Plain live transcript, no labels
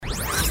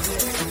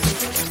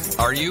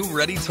Are you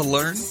ready to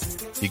learn?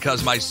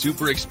 Because my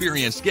super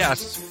experienced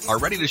guests are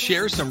ready to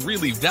share some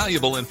really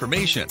valuable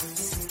information.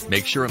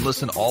 Make sure and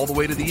listen all the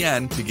way to the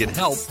end to get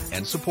help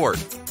and support.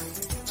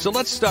 So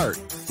let's start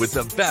with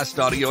the best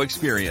audio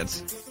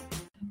experience.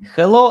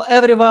 Hello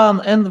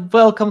everyone and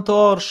welcome to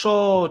our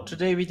show.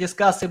 Today we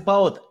discuss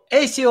about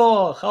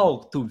SEO,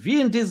 how to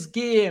win this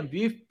game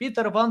with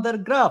Peter van der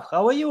Graaf.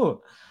 How are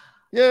you?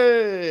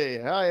 Yay!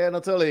 Hi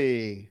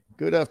Anatoly.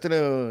 Good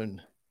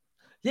afternoon.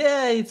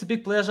 Yeah, it's a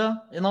big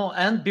pleasure,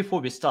 and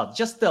before we start,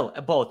 just tell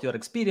about your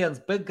experience,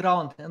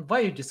 background, and why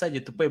you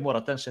decided to pay more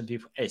attention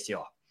with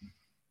SEO.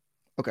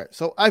 Okay,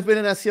 so I've been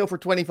in SEO for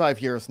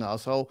 25 years now,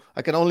 so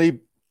I can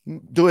only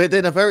do it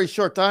in a very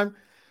short time.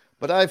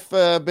 But I've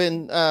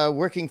been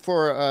working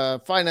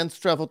for finance,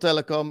 travel,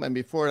 telecom, and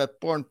before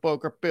that, porn,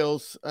 poker,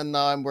 pills. And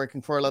now I'm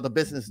working for a lot of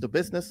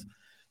business-to-business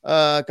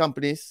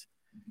companies.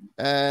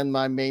 And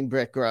my main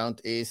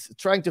background is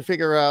trying to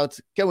figure out,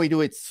 can we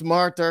do it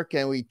smarter?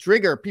 Can we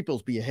trigger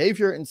people's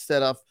behavior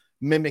instead of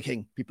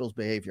mimicking people's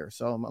behavior?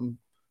 So I'm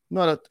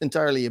not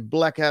entirely a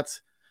black hat,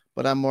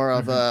 but I'm more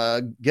of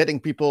getting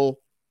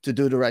people to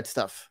do the right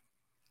stuff,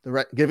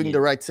 giving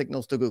the right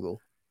signals to Google.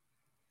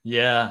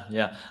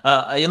 Yeah.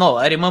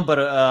 I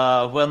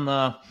remember when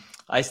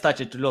I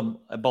started to learn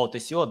about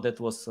SEO, that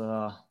was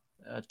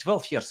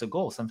 12 years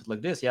ago, something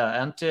like this.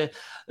 Yeah. And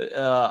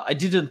I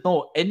didn't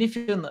know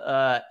anything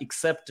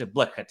except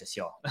Black Hat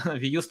SEO.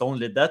 We used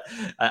only that.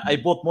 I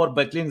bought more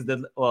backlinks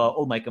than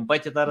all my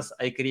competitors.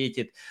 I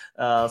created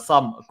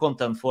some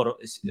content for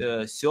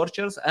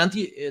searchers, and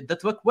that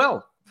worked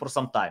well for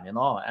some time,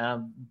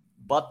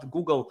 but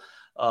Google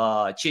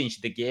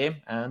changed the game,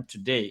 and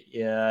today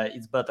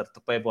it's better to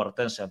pay more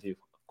attention with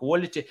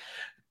quality.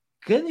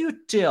 Can you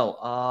tell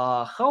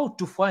how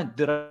to find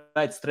the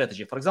right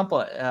strategy? For example,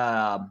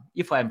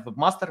 if I'm a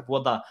webmaster,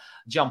 wanna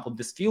jump on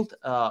this field,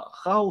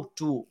 how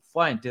to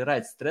find the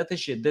right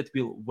strategy that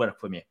will work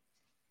for me?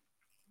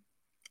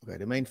 Okay,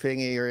 the main thing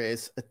here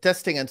is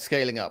testing and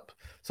scaling up.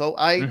 So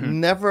I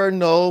never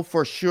know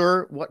for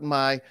sure what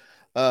my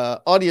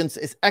audience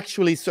is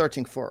actually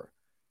searching for.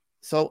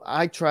 So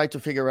I try to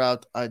figure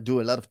out, I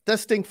do a lot of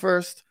testing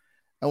first.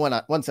 And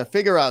once I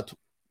figure out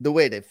the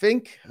way they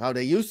think, how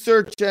they use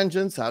search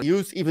engines, how to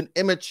use even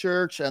image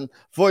search and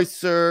voice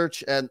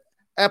search and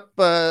app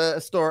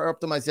store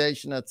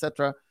optimization,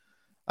 etc.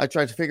 I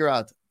try to figure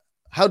out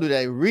how do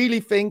they really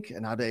think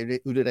and how do they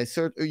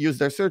use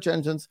their search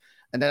engines.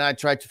 And then I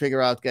try to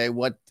figure out, okay,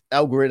 what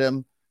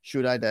algorithm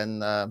should I then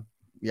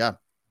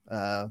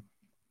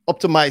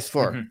optimize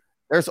for?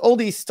 There's all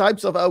these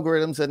types of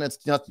algorithms, and it's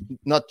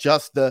not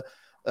just the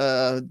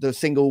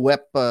single web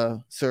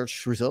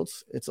search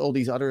results. It's all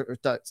these other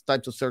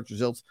types of search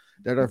results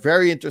that are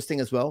very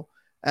interesting as well.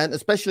 And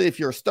especially if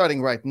you're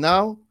starting right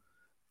now,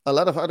 a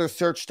lot of other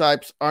search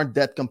types aren't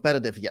that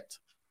competitive yet.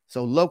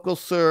 So local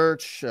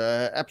search,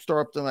 app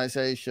store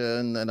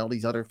optimization, and all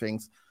these other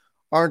things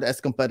aren't as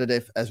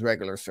competitive as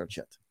regular search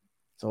yet.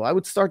 So I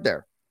would start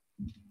there.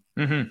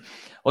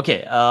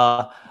 Okay.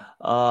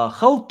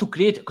 How to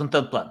create a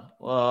content plan?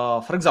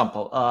 For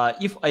example,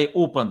 if I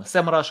open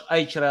SEMrush,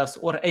 Ahrefs,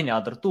 or any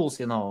other tools,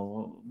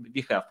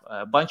 we have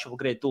a bunch of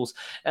great tools,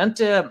 and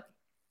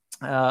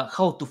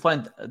how to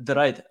find the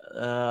right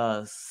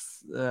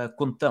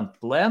content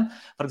plan.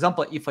 For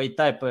example, if I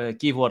type a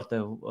keyword,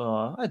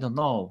 I don't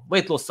know,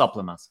 weight loss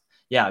supplements.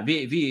 Yeah,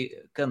 we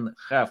can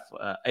have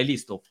a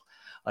list of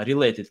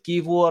related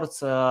keywords,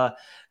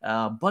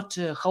 but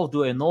how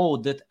do I know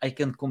that I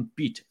can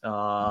compete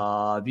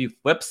with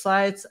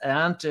websites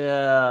and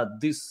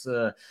this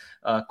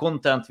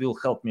content will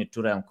help me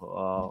to rank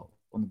on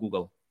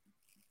Google?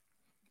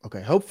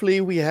 Okay,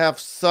 hopefully we have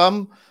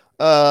some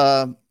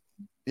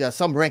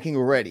ranking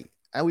already,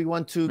 and we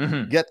want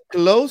to get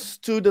close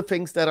to the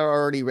things that are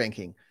already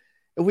ranking.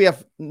 If we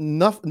have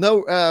no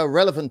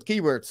relevant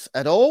keywords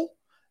at all,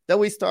 then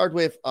we start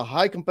with a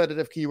high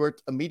competitive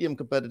keyword, a medium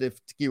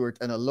competitive keyword,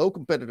 and a low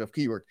competitive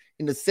keyword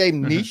in the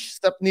same niche,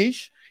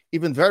 sub-niche,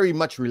 even very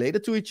much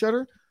related to each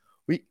other.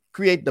 We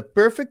create the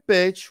perfect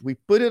page. We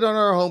put it on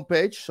our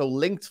homepage, so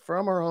linked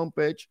from our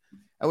homepage,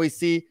 and we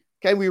see,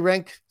 can we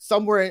rank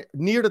somewhere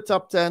near the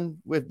top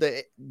 10 with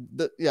the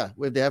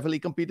heavily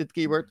competed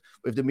keyword,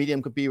 with the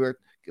medium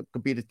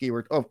competed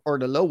keyword, or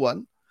the low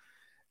one.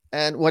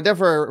 And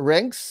whatever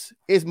ranks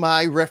is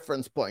my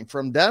reference point.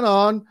 From then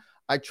on,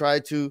 I try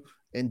to,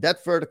 in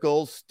that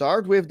vertical,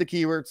 start with the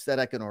keywords that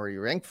I can already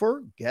rank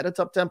for, get a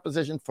top 10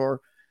 position for,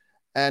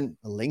 and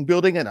link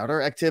building and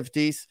other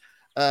activities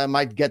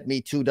might get me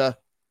to the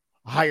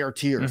higher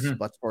tiers.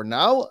 But for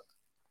now,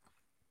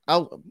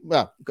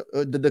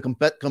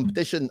 the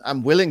competition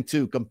I'm willing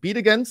to compete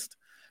against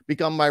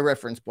become my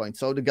reference point.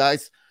 So the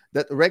guys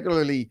that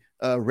regularly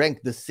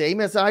rank the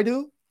same as I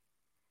do,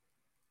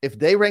 if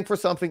they rank for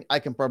something, I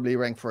can probably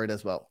rank for it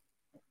as well.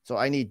 So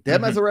I need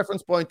them as a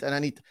reference point, and I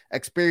need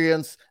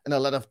experience and a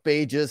lot of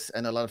pages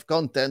and a lot of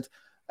content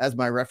as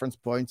my reference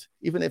point.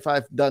 Even if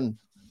I've done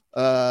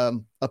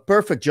a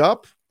perfect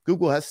job,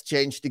 Google has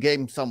changed the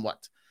game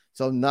somewhat.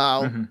 So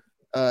now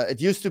it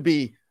used to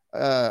be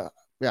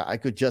I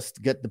could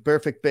just get the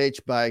perfect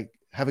page by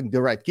having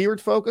the right keyword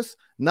focus.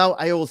 Now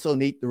I also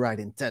need the right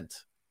intent.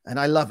 And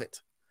I love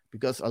it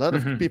because a lot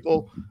of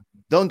people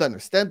don't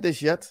understand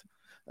this yet,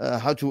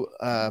 how to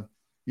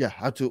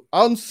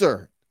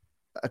answer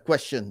a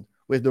question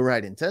with the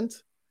right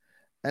intent.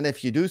 And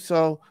if you do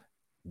so,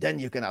 then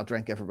you can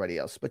outrank everybody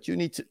else. But you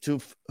need to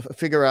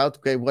figure out,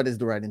 okay, what is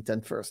the right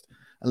intent first?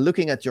 And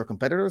looking at your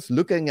competitors,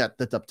 looking at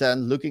the top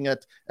 10, looking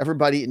at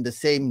everybody in the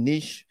same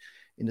niche,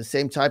 in the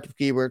same type of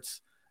keywords,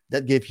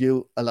 that give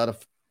you a lot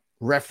of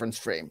reference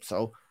frame.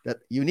 So that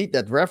you need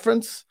that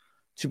reference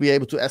to be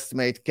able to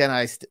estimate, can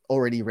I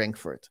already rank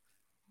for it?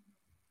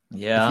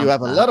 Yeah. If you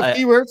have a lot of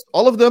keywords,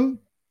 all of them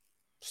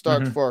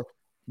start for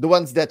the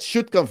ones that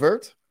should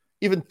convert.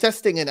 Even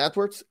testing in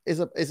AdWords is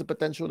a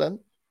potential then.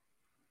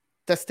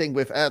 Testing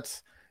with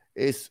ads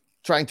is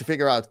trying to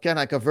figure out, can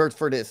I convert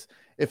for this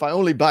if I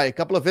only buy a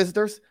couple of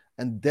visitors,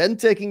 and then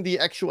taking the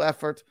actual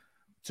effort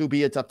to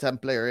be a top 10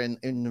 player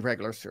in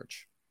regular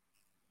search.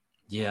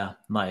 Yeah,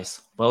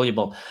 nice,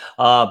 valuable.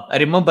 I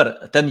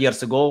remember 10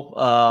 years ago,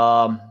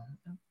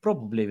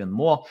 probably even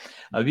more,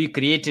 we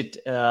created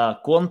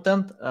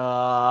content,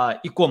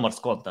 e-commerce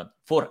content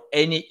for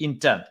any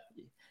intent.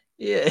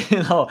 Yeah,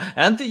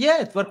 and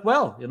it worked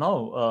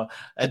well.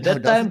 At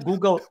that time,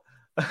 Google.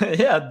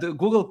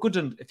 Google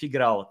couldn't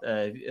figure out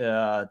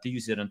the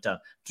user intent.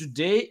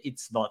 Today,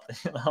 it's not.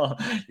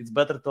 It's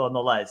better to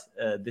analyze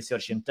the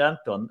search intent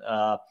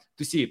to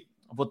see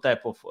what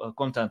type of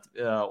content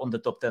on the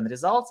top 10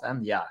 results,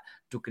 and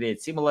to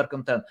create similar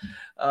content.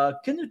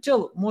 Can you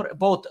tell more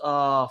about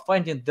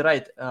finding the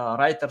right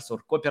writers or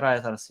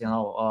copywriters?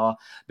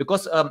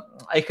 Because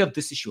I have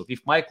this issue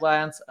with my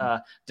clients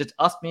that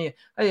ask me,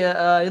 hey,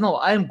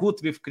 I'm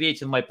good with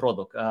creating my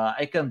product.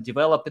 I can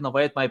develop,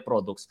 innovate my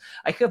products.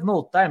 I have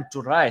no time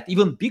to write.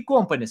 Even big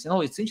companies,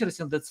 it's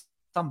interesting that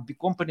some big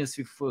companies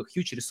with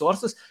huge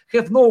resources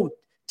have no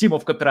team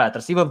of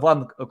copywriters, even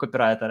one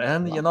copywriter,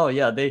 and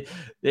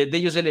they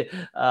usually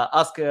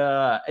ask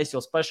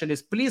SEO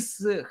specialists,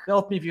 please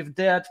help me with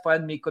that,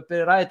 find me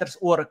copywriters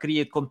or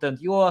create content.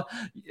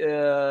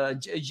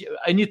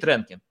 I need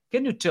ranking.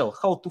 Can you tell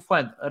how to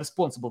find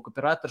responsible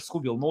copywriters who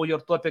will know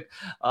your topic?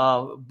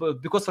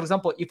 Because, for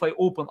example, if I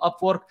open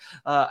Upwork,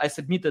 I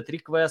submitted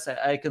requests,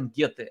 I can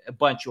get a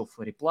bunch of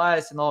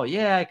replies.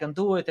 I can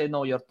do it. I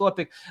know your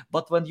topic.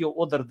 But when you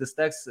order this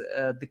text,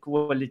 the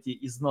quality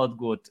is not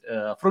good.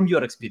 From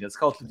your experience,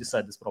 how to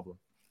decide this problem?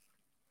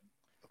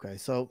 Okay,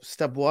 so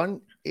step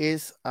one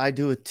is I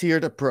do a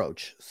tiered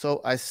approach.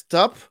 So I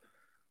stop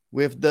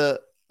with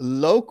the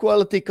low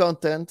quality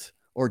content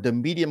or the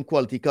medium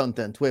quality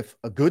content with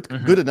a good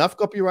enough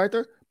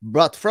copywriter,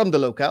 but from the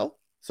locale.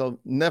 So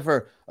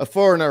never a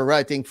foreigner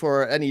writing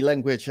for any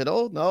language at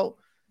all. No,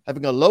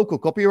 having a local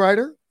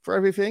copywriter for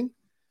everything.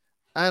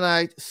 And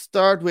I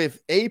start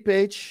with a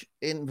page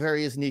in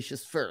various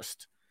niches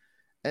first.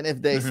 And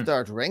if they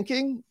start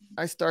ranking,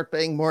 I start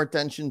paying more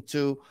attention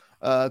to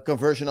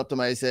conversion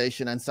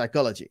optimization and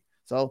psychology.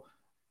 So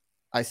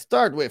I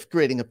start with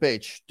creating a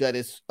page that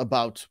is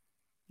about,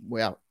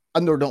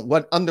 under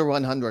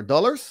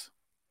 $100,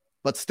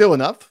 but still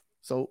enough.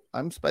 So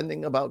I'm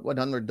spending about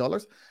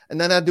 $100.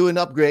 And then I do an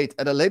upgrade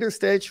at a later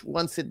stage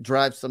once it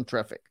drives some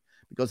traffic,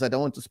 because I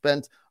don't want to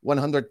spend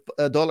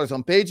 $100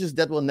 on pages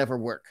that will never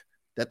work.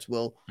 That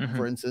will,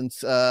 for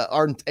instance,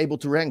 aren't able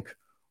to rank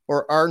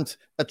or aren't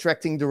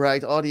attracting the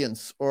right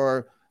audience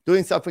or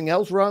doing something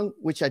else wrong,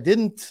 which I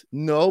didn't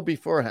know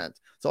beforehand.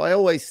 So I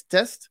always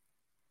test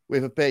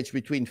with a page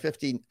between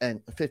 $50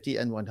 and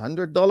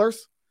 $100.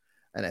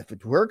 And if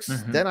it works,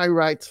 then I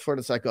write for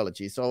the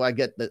psychology. So I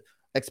get the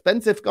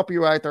expensive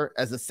copywriter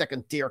as a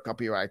second tier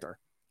copywriter.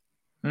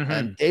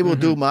 And they will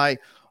do my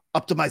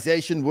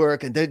optimization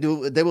work, and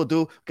they will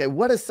do, okay,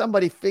 what is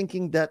somebody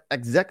thinking that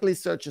exactly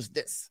searches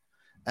this?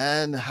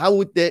 And how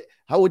would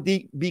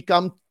they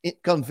become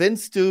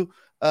convinced to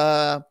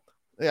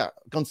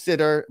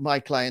consider my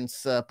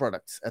client's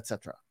products,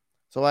 etc.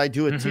 So I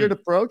do a tiered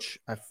approach.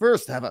 I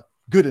first have a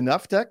good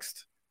enough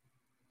text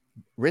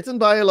written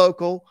by a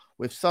local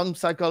with some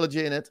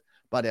psychology in it,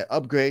 but I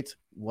upgrade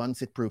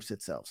once it proves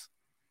itself.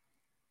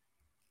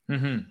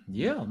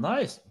 Yeah,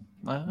 nice.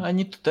 I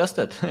need to test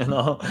it.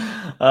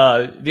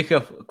 We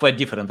have quite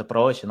different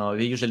approach.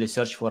 We usually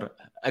search for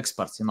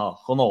experts,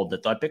 who know the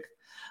topic,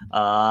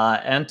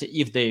 and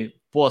if they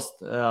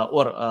post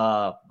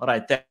or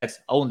write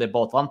text only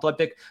about one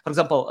topic, for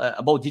example,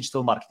 about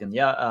digital marketing.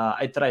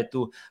 I try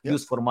to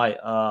use for my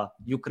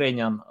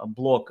Ukrainian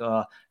blog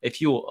a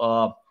few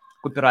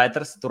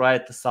copywriters to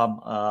write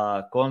some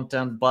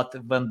content, but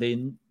when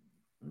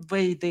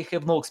they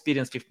have no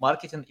experience with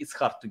marketing, it's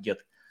hard to get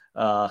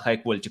high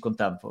quality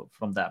content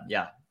from them.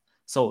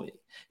 So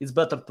it's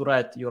better to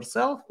write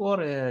yourself or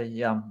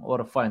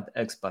find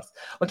experts.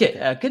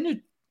 Okay,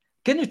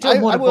 can you tell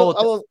more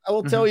about? I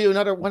will tell you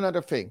one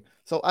other thing.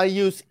 So I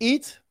use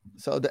EAT,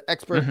 so the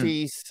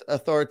expertise,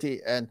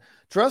 authority, and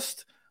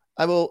trust.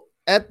 I will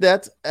add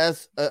that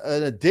as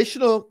an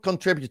additional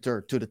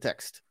contributor to the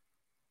text.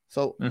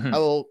 So I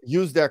will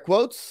use their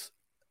quotes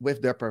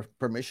with their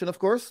permission, of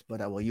course,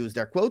 but I will use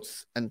their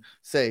quotes and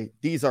say,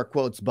 these are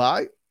quotes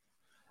by.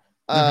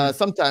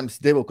 Sometimes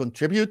they will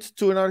contribute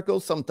to an article.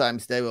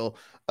 Sometimes they will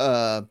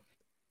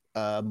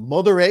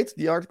moderate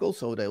the article,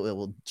 so they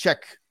will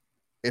check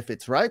if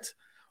it's right.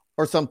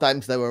 Or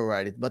sometimes they will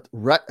write it. But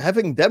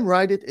having them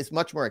write it is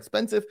much more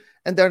expensive,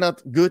 and they're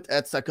not good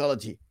at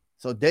psychology.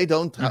 So they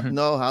don't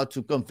know how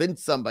to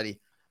convince somebody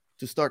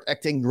to start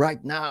acting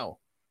right now.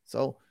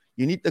 So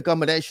you need the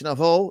combination of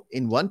all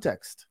in one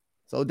text.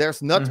 So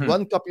there's not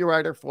one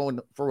copywriter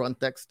for one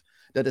text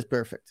that is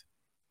perfect.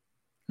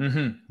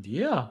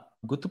 Yeah,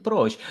 good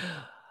approach.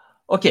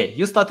 Okay,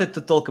 you started to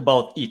talk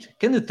about it.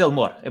 Can you tell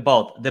more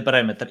about the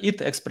parameter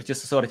it,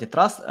 expertise, authority,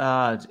 trust,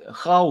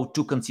 how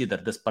to consider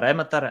this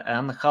parameter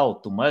and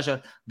how to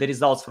measure the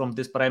results from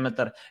this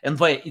parameter and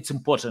why it's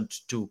important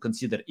to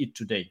consider it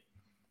today?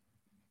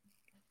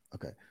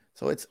 Okay,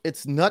 so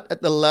it's not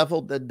at the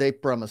level that they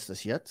promised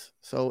us yet.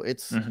 So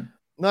it's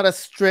not as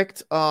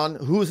strict on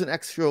who's an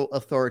actual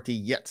authority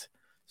yet.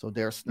 So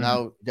there's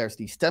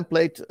these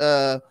template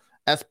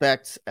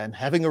aspects and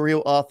having a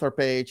real author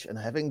page and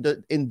having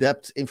the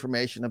in-depth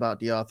information about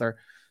the author.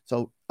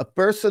 So a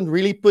person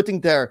really putting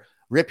their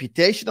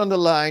reputation on the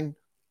line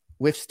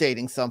with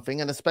stating something,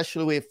 and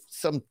especially with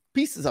some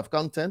pieces of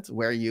content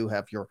where you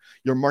have your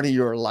money,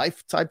 your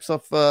life types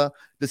of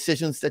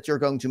decisions that you're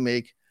going to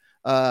make.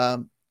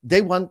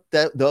 They want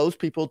those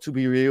people to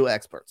be real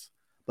experts,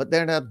 but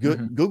they're not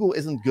good. Google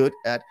isn't good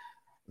at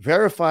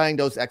verifying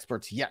those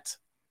experts yet.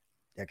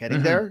 They're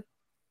getting there.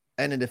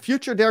 And in the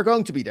future, they're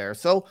going to be there.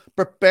 So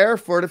prepare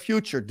for the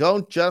future.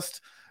 Don't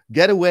just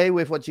get away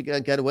with what you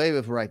can get away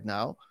with right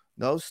now.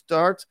 No,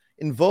 start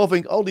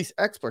involving all these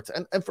experts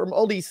and from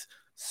all these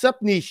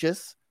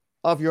sub-niches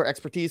of your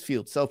expertise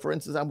field. So, for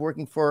instance, I'm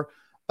working for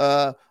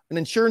an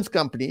insurance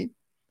company,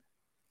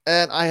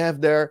 and I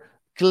have their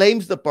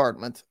claims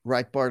department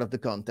write part of the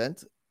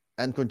content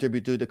and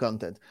contribute to the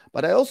content.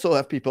 But I also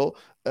have people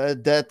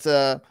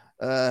that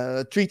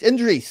treat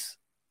injuries,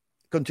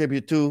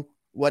 contribute to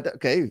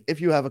if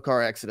you have a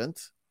car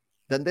accident,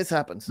 then this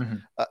happens.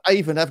 I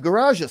even have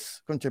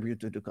garages contribute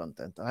to the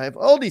content. I have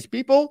all these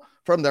people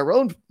from their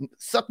own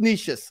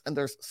sub-niches and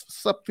their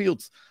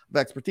sub-fields of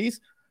expertise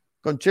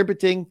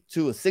contributing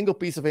to a single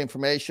piece of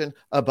information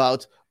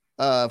about,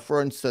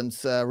 for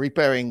instance,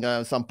 repairing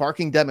some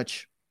parking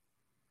damage.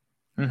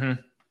 Yeah,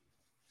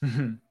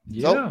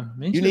 so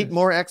you need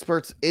more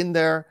experts in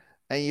there,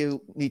 and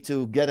you need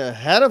to get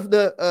ahead of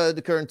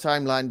the current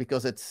timeline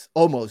because it's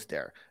almost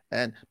there.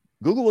 And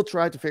Google will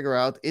try to figure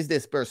out, is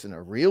this person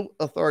a real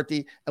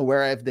authority, and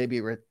where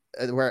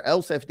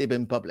else have they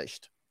been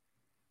published?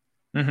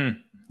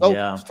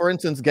 So, for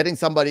instance, getting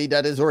somebody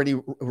that is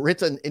already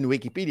written in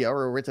Wikipedia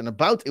or written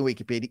about in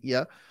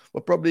Wikipedia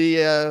will probably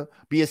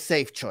be a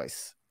safe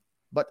choice.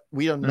 But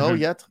we don't know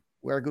yet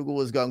where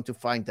Google is going to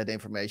find that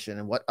information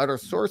and what other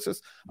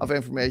sources of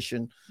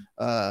information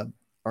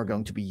are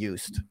going to be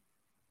used.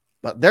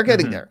 But they're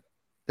getting there.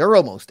 They're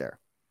almost there.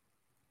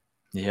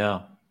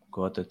 Yeah.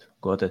 Got it.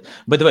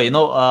 By the way,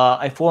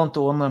 I found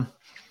on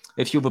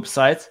a few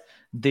websites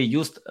they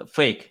used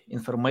fake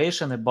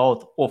information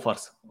about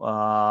offers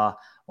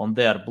on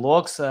their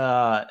blogs,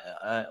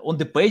 on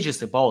the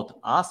pages about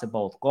us,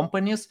 about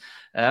companies,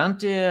 and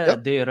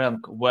they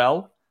rank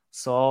well.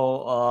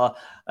 So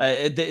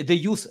they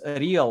use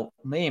real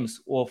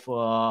names of,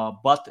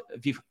 but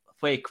with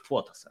fake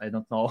photos. I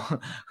don't know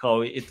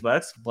how it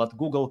works, but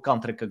Google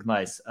can't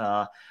recognize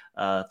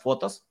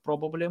photos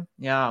probably,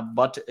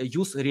 but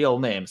use real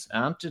names,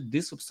 and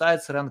these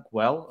websites rank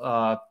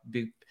well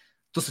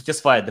to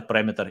satisfy the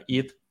parameter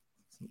it.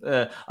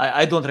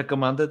 I don't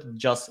recommend it,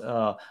 just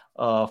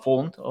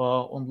found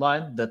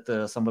online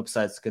that some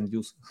websites can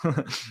use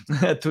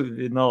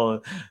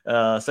to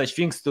such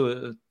things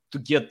to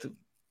get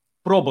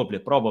probably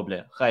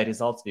high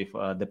results with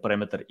the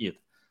parameter it.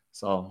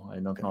 So I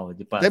don't know, it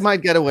depends. They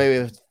might get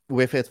away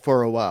with it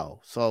for a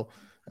while. So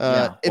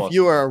if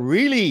you are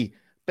really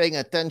paying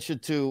attention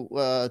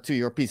to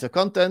your piece of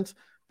content,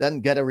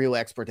 then get a real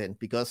expert in,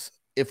 because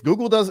if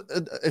Google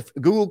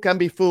can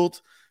be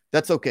fooled,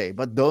 that's okay,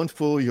 but don't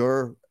fool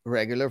your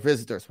regular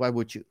visitors. Why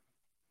would you?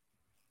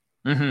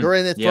 You're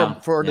in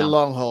it for the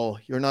long haul.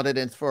 You're not in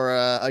it for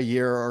a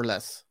year or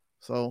less.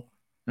 So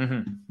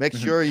make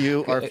sure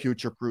you are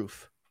future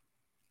proof.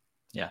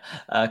 Yeah.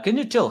 Can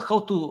you tell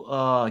how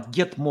to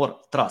get more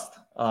trust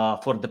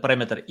for the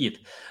parameter it?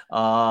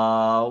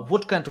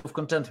 What kind of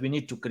content we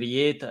need to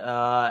create,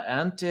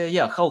 and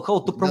how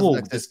to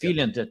provoke this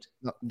feeling that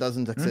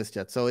doesn't exist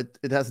yet. So it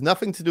has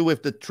nothing to do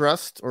with the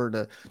trust or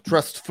the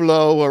trust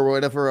flow or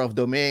whatever of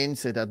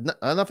domains. It had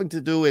nothing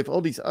to do with all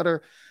these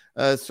other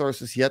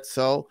sources yet.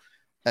 So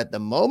at the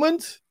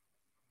moment,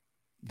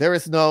 there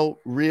is no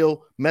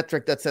real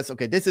metric that says,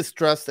 okay, this is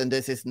trust and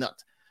this is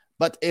not.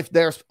 But if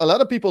there's a lot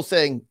of people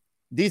saying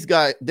this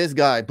guy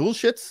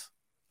bullshits,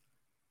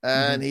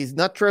 and he's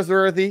not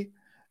trustworthy,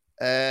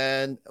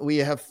 and we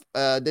have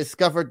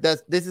discovered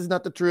that this is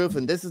not the truth,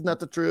 and this is not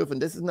the truth, and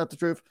this is not the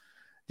truth,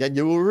 then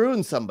you will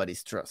ruin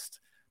somebody's trust.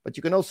 but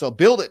you can also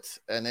build it.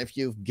 And if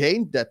you've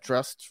gained that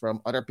trust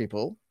from other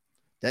people,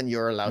 then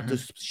you're allowed to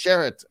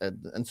share it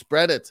and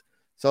spread it.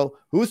 So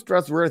who's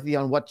trustworthy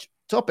on what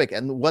topic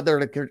and what are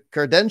the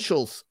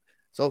credentials?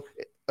 So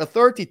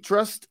authority,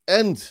 trust,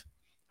 and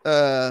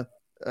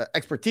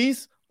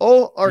expertise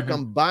all are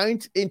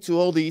combined into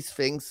all these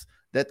things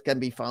that can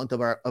be found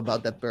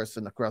about that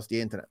person across the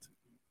internet.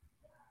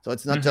 So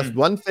it's not just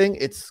one thing,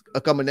 it's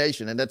a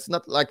combination. And that's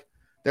not like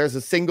there's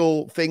a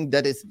single thing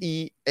that is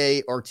E,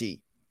 A, or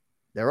T.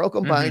 They're all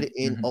combined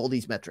in all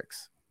these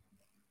metrics.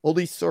 All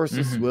these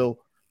sources will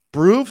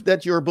prove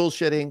that you're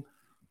bullshitting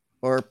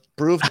or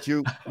prove that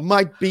you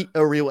might be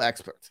a real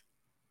expert.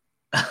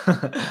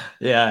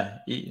 Yeah,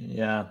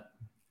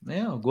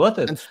 got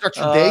it. And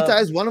structured data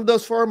is one of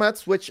those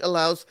formats which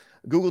allows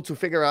Google to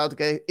figure out,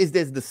 okay, is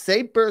this the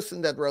same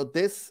person that wrote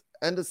this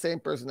and the same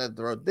person that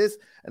wrote this?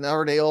 And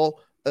are they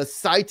all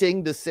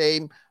citing the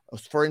same,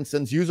 for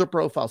instance, user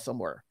profile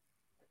somewhere?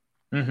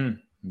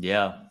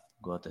 Yeah,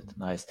 got it.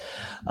 Nice.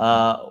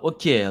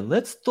 Okay,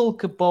 let's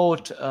talk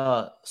about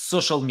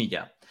social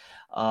media.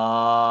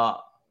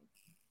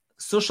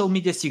 Social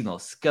media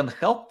signals can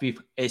help with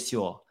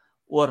SEO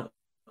or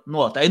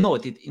not. I know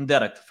it's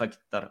indirect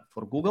factor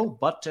for Google,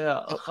 but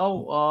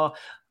how?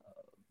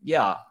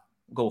 Yeah,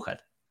 go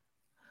ahead.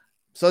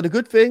 So the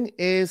good thing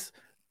is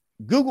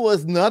Google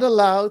is not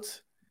allowed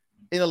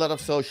in a lot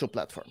of social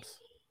platforms.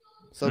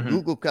 So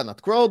Google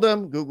cannot crawl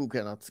them. Google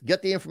cannot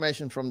get the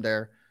information from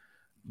there.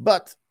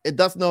 But it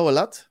does know a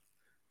lot.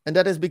 And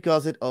that is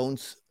because it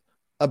owns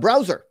a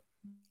browser.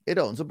 It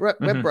owns a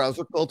web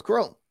browser called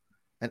Chrome.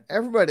 And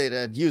everybody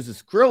that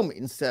uses Chrome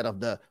instead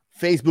of the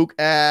Facebook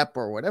app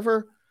or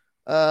whatever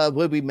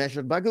will be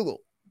measured by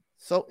Google.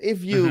 So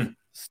if you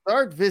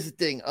start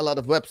visiting a lot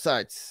of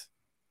websites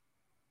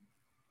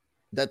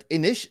that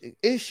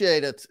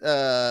initiated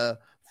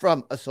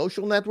from a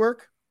social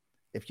network,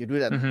 if you do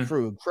that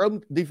through a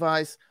Chrome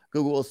device,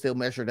 Google will still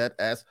measure that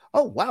as,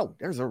 oh, wow,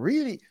 there's a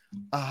really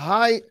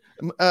high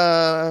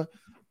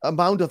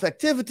amount of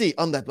activity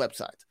on that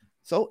website.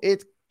 So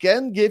it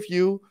can give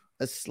you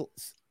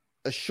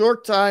a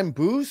short time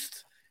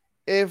boost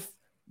if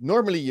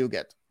normally you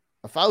get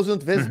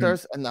 1,000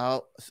 visitors and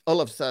now all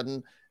of a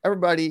sudden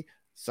everybody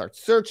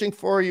starts searching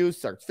for you,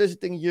 starts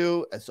visiting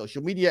you, and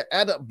social media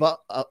add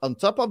on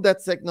top of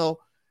that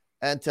signal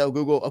and tell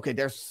Google, okay,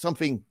 there's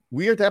something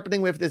weird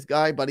happening with this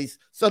guy, but he's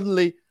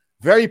suddenly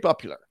very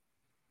popular,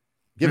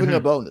 giving a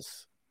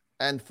bonus.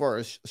 And for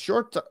a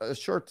short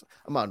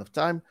amount of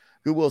time,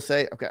 Google will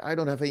say, okay, I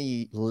don't have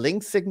any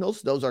link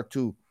signals. Those are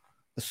too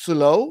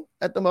slow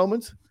at the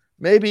moment.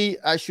 Maybe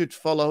I should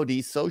follow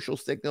these social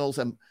signals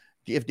and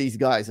give these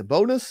guys a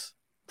bonus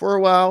for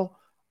a while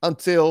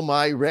until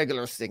my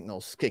regular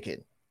signals kick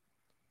in.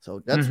 So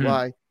that's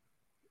why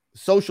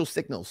social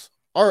signals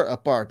are a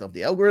part of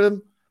the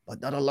algorithm,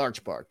 but not a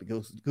large part,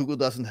 because Google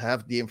doesn't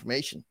have the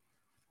information.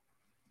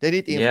 They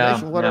need the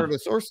information. What are the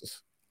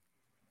sources?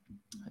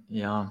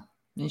 Yeah,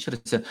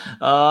 interesting.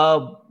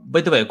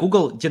 By the way,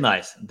 Google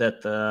denies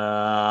that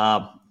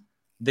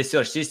the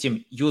search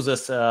system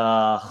uses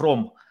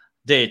Chrome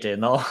data,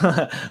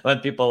 when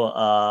people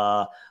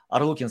are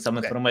looking some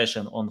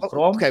information on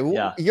Chrome. Okay,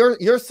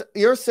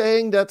 you're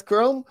saying that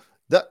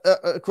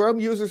Chrome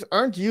users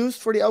aren't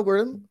used for the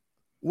algorithm.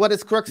 What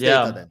is Crux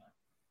data then?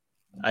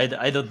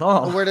 I don't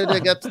know. Where did they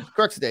get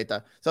Crux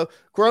data? So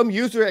Chrome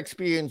user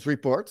experience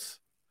reports,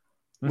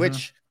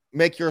 which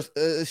make your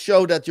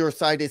show that your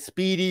site is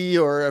speedy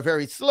or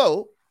very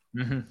slow,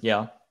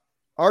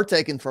 are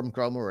taken from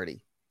Chrome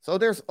already. So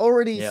there's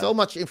already so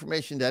much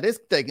information that is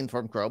taken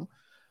from Chrome,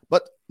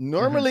 but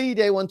normally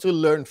they want to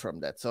learn from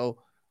that. So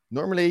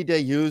normally they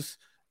use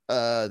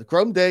the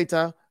Chrome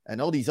data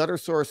and all these other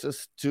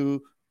sources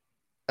to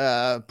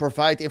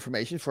provide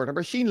information for the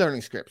machine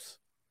learning scripts.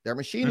 They're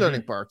machine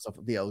learning parts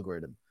of the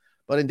algorithm.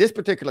 But in this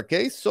particular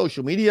case,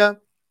 social media,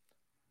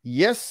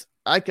 yes,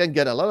 I can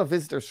get a lot of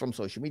visitors from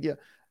social media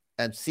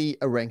and see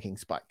a ranking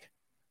spike.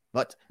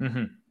 But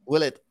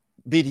will it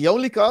be the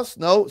only cause?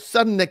 No,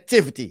 sudden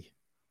activity.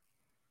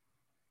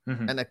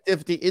 And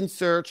activity in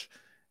search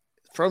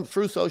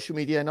through social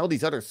media and all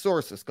these other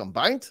sources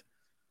combined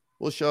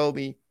will show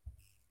me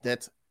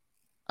that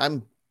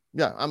I'm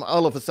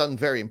all of a sudden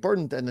very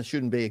important and it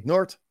shouldn't be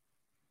ignored.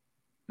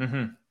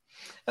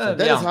 So that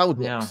is how it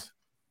works.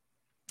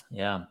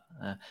 Yeah,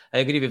 I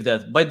agree with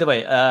that. By the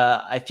way,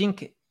 I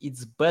think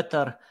it's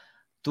better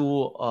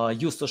to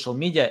use social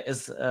media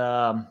as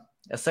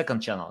a second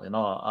channel.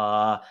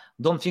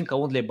 Don't think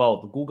only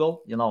about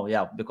Google.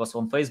 Because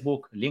on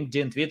Facebook,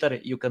 LinkedIn, Twitter,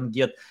 you can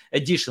get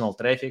additional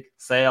traffic,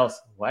 sales.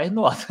 Why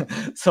not?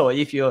 So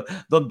if you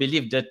don't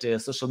believe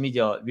that social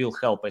media will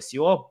help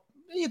SEO,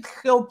 it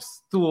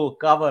helps to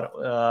cover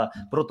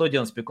broad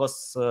audience,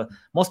 because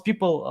most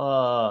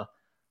people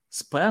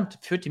spend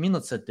 30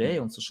 minutes a day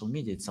on social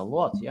media. It's a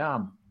lot.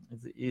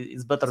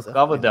 It's better to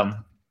cover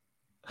them.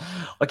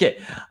 Okay.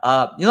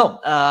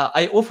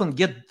 I often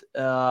get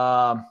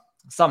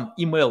some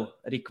email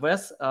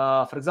requests.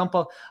 For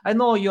example, I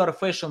know you're a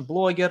fashion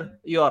blogger,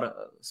 you're a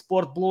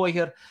sport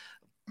blogger.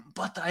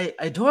 but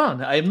I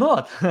don't. I'm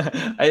not.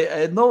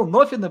 I know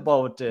nothing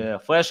about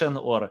fashion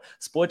or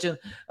sporting.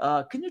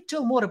 Can you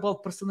tell more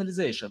about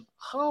personalization?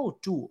 How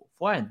to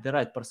find the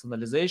right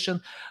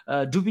personalization?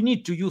 Do we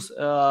need to use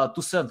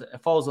to send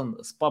 1,000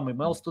 spam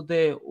emails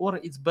today, or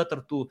it's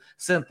better to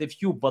send a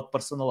few but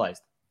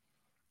personalized?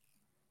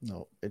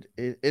 No,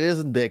 it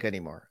isn't big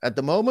anymore. At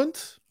the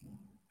moment,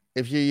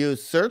 if you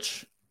use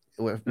search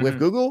with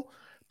Google,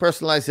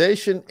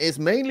 personalization is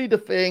mainly the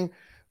thing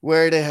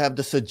where they have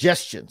the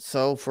suggestions.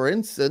 So, for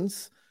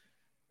instance,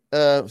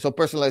 so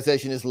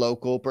personalization is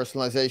local,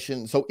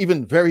 personalization, so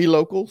even very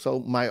local. So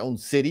my own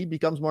city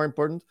becomes more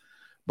important,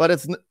 but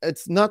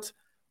it's not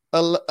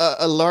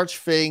a large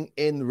thing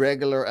in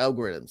regular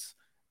algorithms.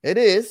 It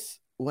is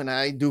when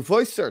I do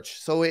voice search.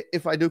 So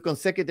if I do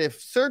consecutive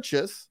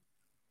searches,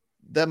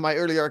 then my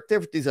earlier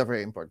activities are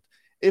very important.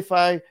 If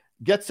I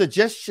get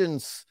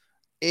suggestions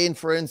in,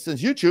 for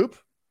instance, YouTube,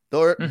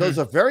 those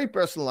are very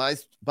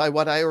personalized by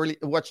what I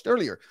watched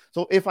earlier.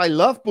 So if I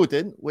love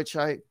Putin, which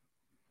I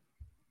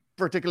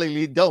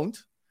particularly don't,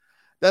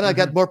 then I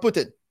get more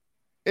Putin.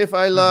 If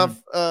I love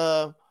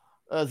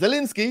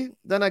Zelensky,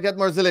 then I get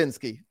more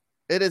Zelensky.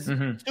 It is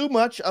too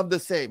much of the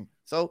same.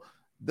 So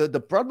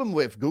the problem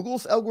with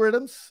Google's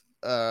algorithms,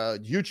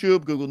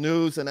 YouTube, Google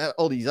News, and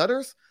all these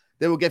others,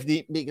 they will give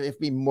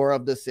me more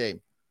of the same.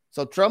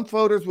 So Trump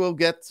voters will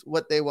get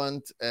what they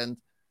want, and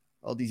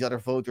all these other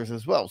voters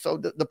as well. So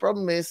the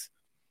problem is,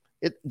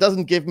 it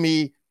doesn't give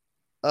me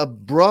a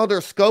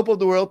broader scope of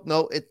the world.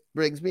 No, it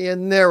brings me a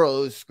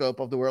narrow scope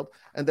of the world,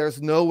 and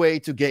there's no way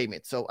to game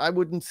it. So I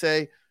wouldn't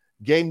say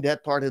game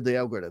that part of the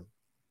algorithm.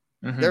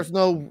 There's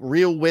no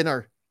real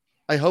winner.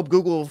 I hope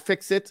Google will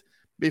fix it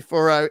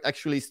before I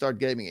actually start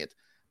gaming it.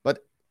 But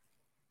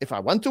if I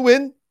want to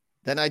win,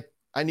 then I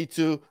need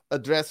to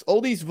address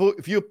all these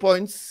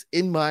viewpoints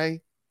in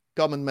my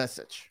common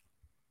message.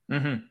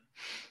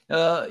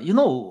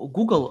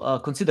 Google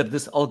consider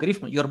this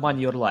algorithm your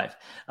money, your life.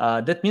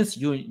 That means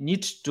you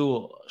need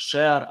to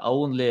share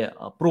only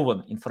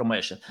proven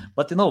information.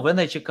 But when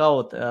I check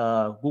out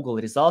Google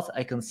results,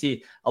 I can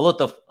see a lot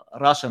of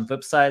Russian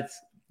websites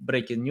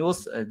breaking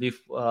news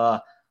with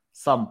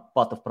some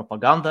part of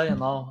propaganda, And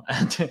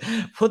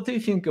what do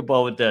you think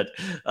about that?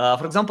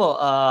 For example,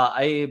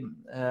 I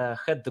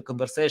had the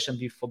conversation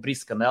with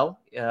Fabrice Canel.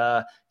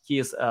 He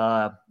is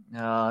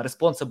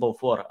responsible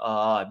for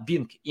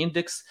Bing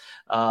index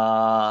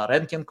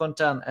ranking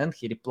content, and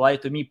he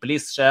replied to me,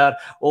 please share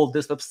all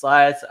these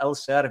websites. I'll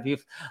share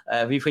with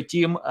a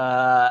team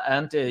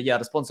and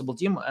responsible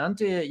team. And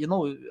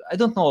I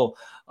don't know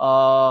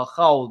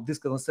how this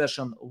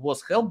conversation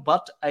was held,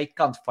 but I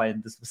can't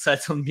find this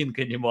website on Bing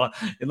anymore,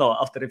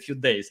 after a few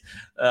days.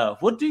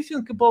 What do you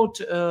think about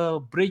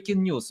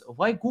breaking news?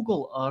 Why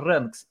Google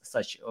ranks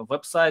such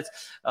websites?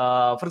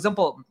 For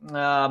example,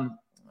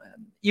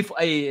 if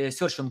I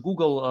search on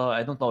Google,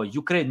 I don't know,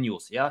 Ukraine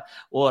news,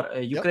 or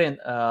Ukraine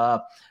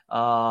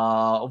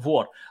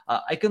war,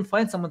 I can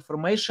find some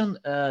information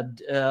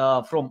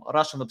from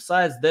Russian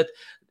websites that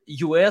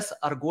US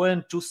are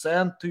going to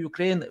send to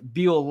Ukraine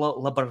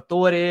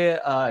bio-laboratory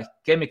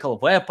chemical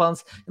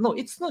weapons.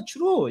 It's not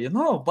true,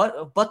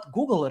 but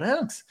Google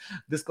ranks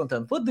this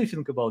content. What do you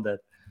think about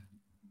that?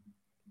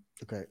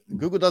 Okay,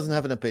 Google doesn't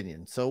have an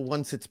opinion. So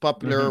once it's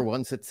popular,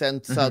 once it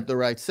sends out the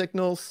right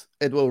signals,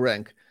 it will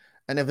rank.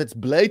 And if it's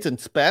blatant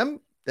spam,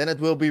 then it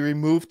will be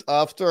removed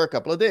after a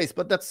couple of days.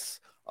 But that's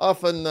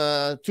often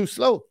too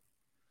slow.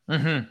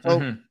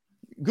 So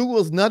Google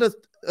is not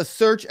a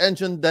search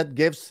engine that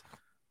gives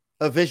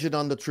a vision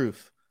on the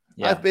truth.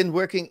 I've been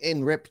working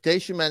in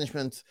reputation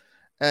management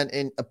and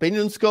in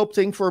opinion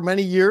sculpting for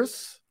many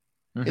years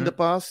in the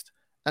past.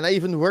 And I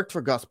even worked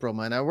for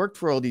Gazprom, and I worked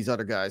for all these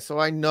other guys. So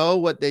I know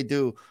what they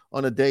do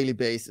on a daily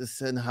basis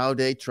and how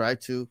they try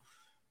to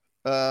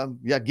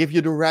give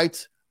you the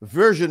right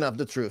version of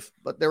the truth,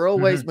 but they're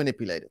always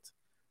manipulated.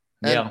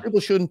 And people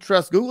shouldn't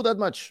trust Google that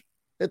much.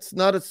 It's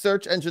not a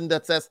search engine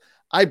that says,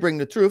 I bring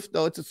the truth.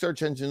 No, it's a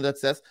search engine that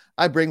says,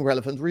 I bring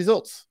relevant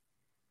results.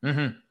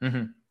 And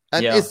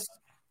is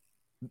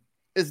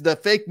the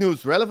fake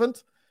news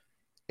relevant?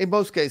 In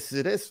most cases,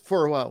 it is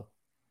for a while.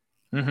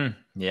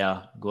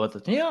 Yeah, got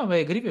it. Yeah, I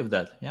agree with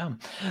that. Yeah.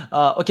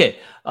 Okay.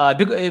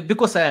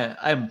 Because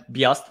I'm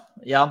biased.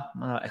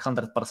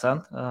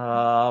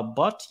 100%.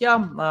 But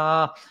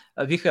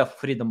we have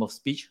freedom of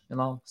speech.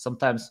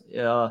 Sometimes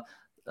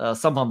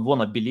someone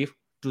wanna believe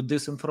to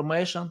this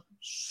information.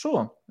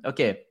 Sure.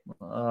 Okay.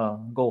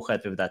 Go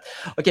ahead with that.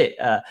 Okay.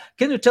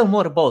 Can you tell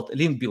more about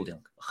link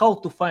building? How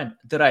to find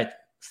the right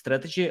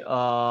strategy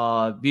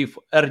with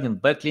earning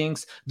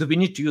backlinks? Do we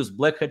need to use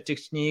black hat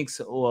techniques,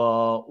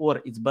 or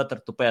it's better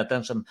to pay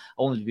attention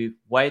only with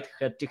white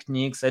hat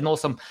techniques? I know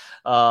some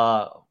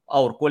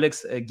our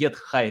colleagues get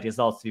high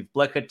results with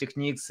black hat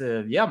techniques.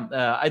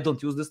 I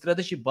don't use this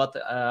strategy, but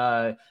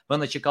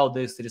when I check out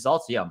these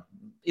results,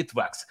 it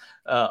works.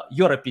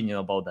 Your opinion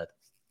about that?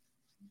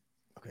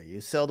 Okay,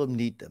 you seldom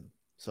need them.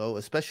 So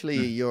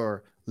especially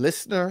your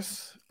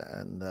listeners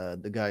and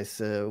the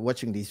guys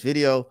watching this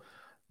video,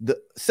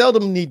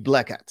 seldom need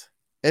black hat.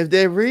 If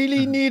they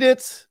really need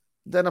it,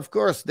 then of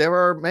course there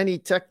are many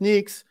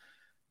techniques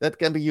that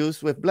can be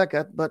used with Black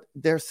Hat, but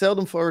they're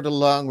seldom for the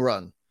long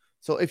run.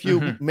 So if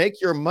you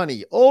make your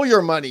money, all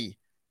your money,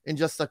 in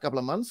just a couple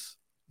of months,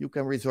 you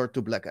can resort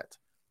to Black Hat.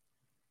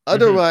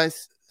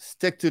 Otherwise,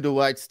 stick to the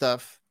white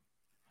stuff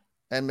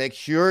and make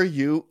sure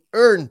you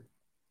earn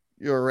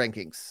your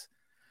rankings.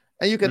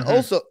 And you can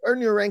also earn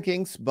your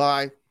rankings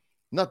by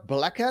not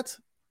Black Hat,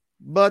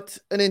 but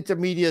an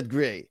intermediate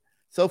gray.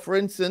 So for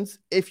instance,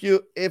 if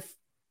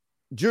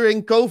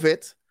during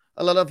COVID,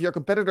 a lot of your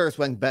competitors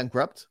went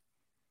bankrupt,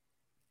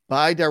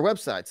 buy their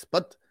websites,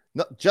 but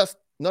not just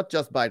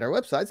buy their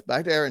websites,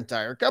 buy their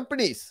entire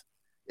companies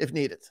if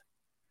needed.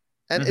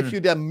 And if you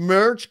then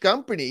merge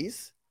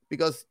companies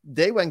because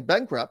they went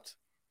bankrupt,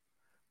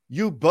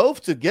 you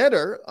both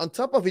together on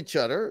top of each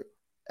other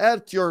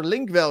add your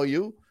link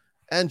value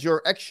and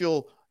your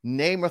actual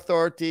name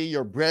authority,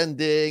 your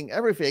branding,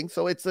 everything.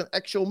 So it's an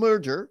actual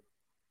merger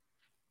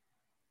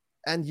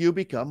and you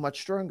become much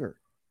stronger.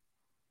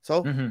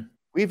 So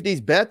with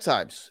these bad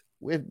times,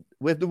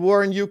 with the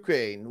war in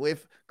Ukraine,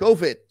 with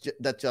COVID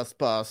that just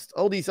passed,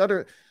 all these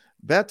other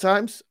bad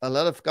times, a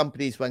lot of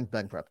companies went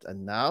bankrupt.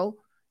 And now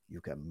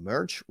you can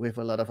merge with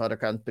a lot of other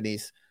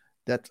companies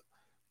that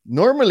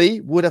normally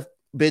would have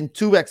been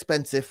too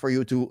expensive for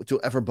you to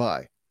ever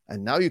buy.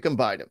 And now you can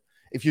buy them.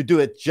 If you do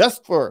it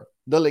just for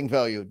the link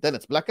value, then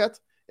it's Black Hat.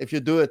 If you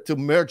do it to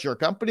merge your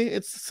company,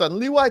 it's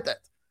suddenly White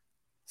Hat.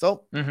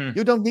 So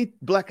you don't need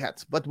Black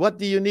Hat. But what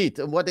do you need?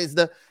 And what is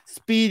the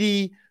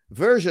speedy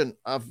version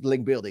of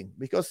link building?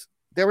 Because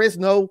there is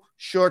no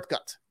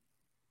shortcut.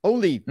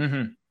 Only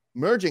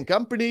merging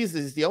companies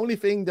is the only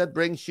thing that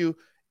brings you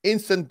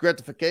instant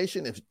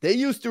gratification. If they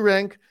used to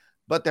rank,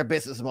 but their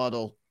business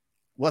model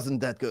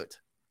wasn't that good,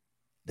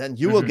 then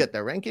you will get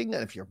their ranking.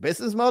 And if your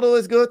business model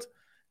is good,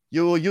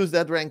 you will use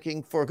that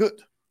ranking for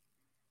good.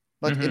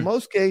 But in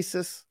most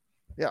cases,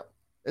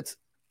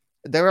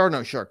 there are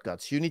no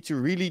shortcuts. You need to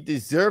really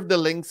deserve the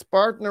links,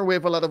 partner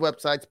with a lot of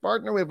websites,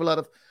 partner with a lot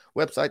of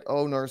website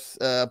owners,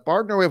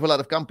 partner with a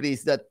lot of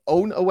companies that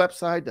own a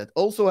website, that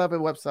also have a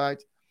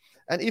website,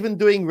 and even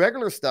doing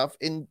regular stuff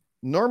in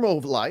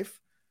normal life.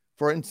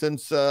 For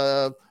instance,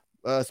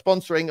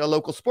 sponsoring a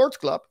local sports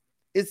club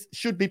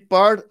should be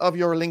part of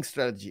your link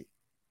strategy.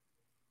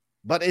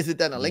 But is it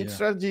then a link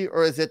strategy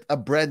or is it a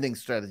branding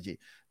strategy?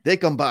 They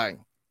combine.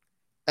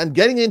 And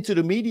getting into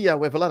the media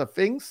with a lot of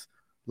things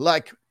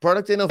like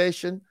product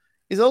innovation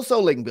is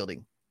also link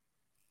building.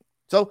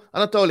 So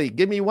Anatoly,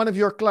 give me one of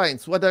your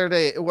clients. What are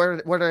they?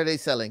 What are they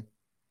selling?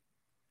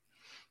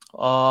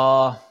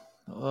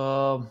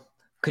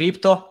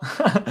 Crypto,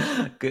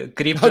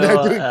 crypto.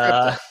 They're doing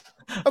crypto.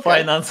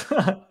 Finance.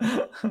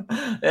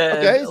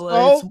 Okay,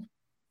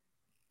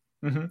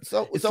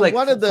 so like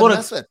what are the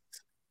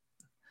methods?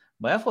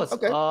 Methods?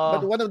 Okay,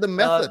 but one of the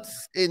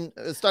methods in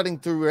starting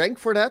to rank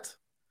for that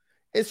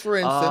is, for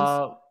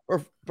instance,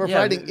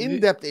 providing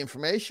in-depth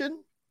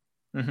information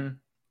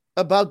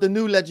about the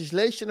new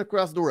legislation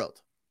across the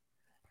world.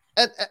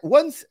 And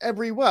once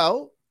every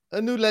while,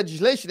 a new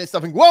legislation is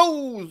something,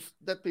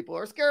 that people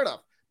are scared of.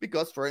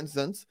 Because, for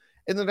instance,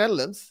 in the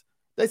Netherlands,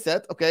 they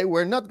said, okay,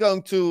 we're not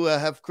going to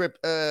have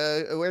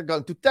we're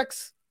going to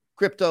tax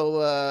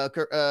crypto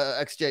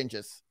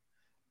exchanges.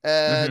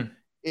 And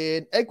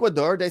in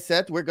Ecuador, they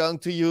said we're going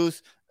to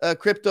use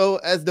crypto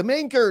as the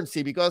main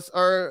currency because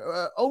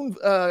our own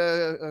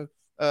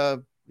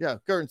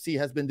currency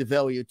has been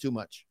devalued too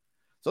much.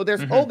 So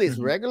there's all this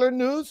regular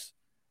news.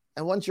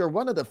 And once you're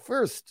one of the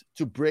first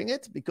to bring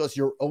it, because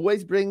you're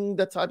always bringing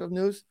that type of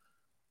news,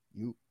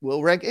 you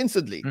will rank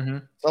instantly.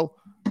 So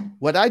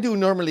what I do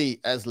normally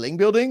as link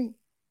building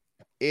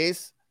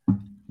is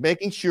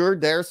making sure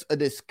there's a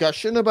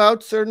discussion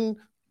about certain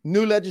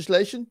new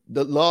legislation.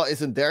 The law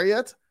isn't there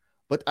yet,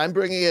 but I'm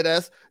bringing it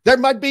as there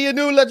might be a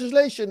new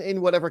legislation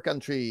in whatever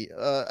country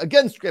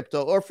against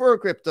crypto or for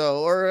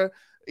crypto, or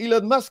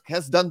Elon Musk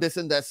has done this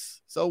and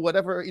this. So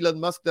whatever Elon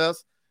Musk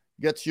does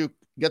gets your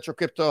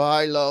crypto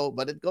high, low,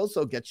 but it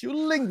also gets you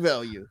link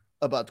value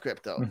about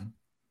crypto.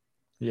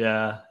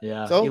 Yeah.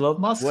 So Elon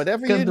Musk,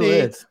 whatever you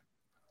need,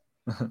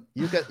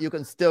 you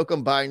can still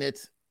combine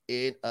it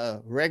in a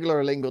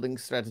regular link building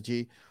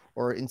strategy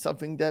or in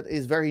something that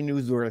is very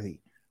newsworthy.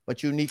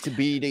 But you need to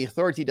be the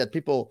authority that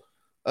people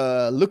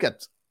look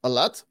at a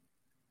lot,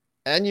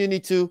 and you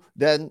need to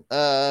then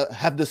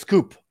have the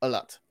scoop a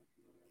lot.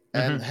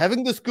 And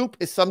having the scoop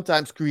is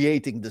sometimes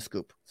creating the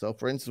scoop. So,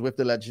 for instance, with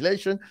the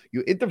legislation,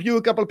 you interview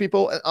a couple of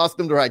people and ask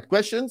them the right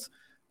questions.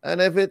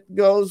 And if it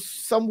goes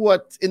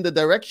somewhat in the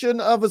direction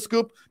of a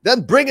scoop,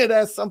 then bring it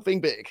as something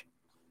big.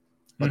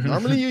 But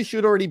normally you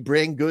should already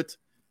bring good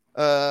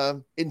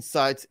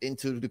insights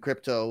into the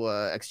crypto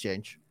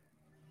exchange.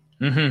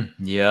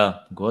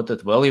 Yeah, got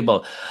it.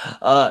 Valuable.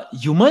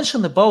 You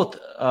mentioned about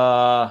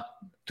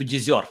to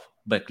deserve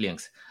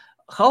backlinks.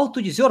 How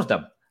to deserve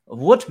them?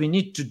 What we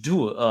need to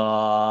do?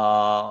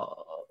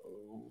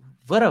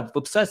 Where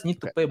websites need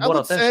to pay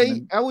more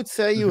attention? I would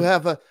say you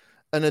have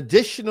an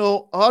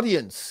additional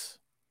audience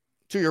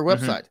to your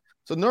website.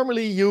 So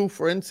normally you,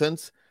 for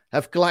instance,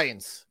 have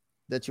clients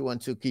that you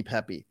want to keep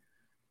happy.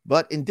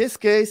 But in this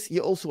case,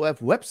 you also have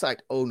website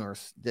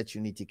owners that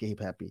you need to keep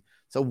happy.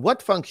 So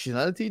what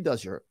functionality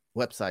does your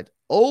website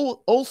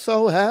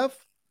also have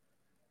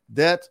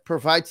that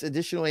provides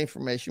additional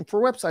information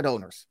for website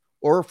owners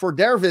or for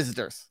their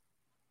visitors?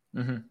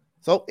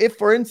 So if,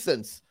 for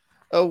instance,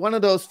 one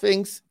of those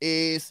things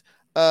is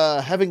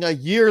having a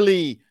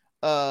yearly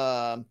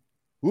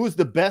who's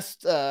the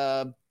best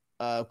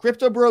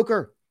crypto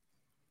broker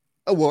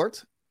award.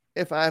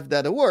 If I have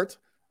that award,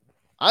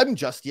 I'm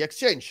just the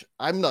exchange.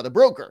 I'm not a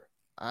broker.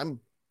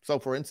 So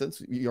for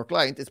instance, your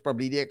client is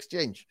probably the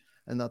exchange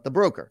and not the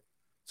broker.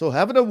 So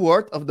have an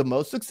award of the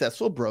most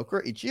successful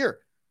broker each year.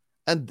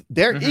 And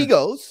their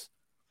egos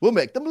will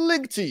make them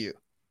link to you.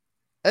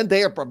 And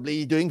they are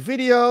probably doing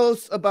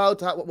videos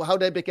about how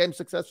they became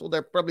successful.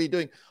 They're probably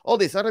doing all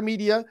this other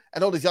media,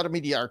 and all these other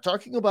media are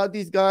talking about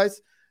these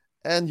guys.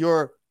 And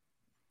your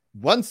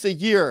once a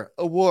year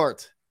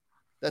award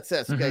that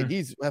says, okay,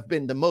 these have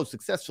been the most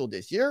successful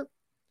this year,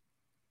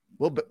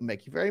 will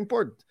make you very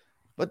important.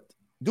 But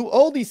do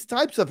all these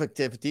types of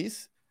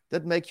activities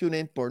that make you an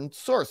important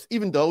source,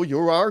 even though you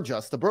are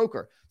just a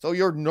broker. So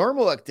your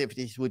normal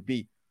activities would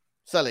be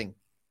selling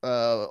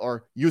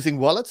or using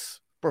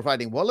wallets,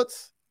 providing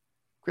wallets,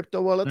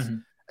 crypto wallets.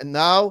 And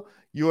now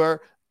you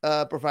are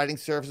providing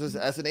services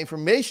as an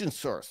information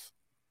source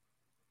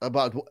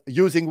about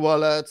using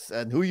wallets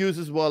and who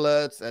uses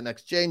wallets and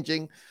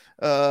exchanging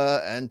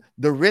and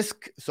the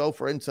risk. So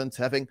for instance,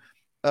 having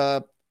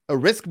a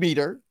risk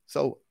meter.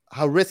 So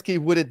how risky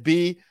would it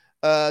be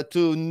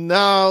to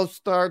now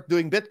start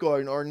doing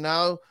Bitcoin or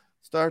now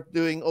start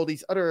doing all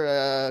these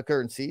other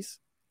currencies?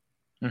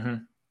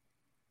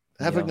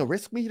 Having a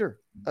risk meter,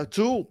 a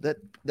tool that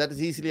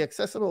is easily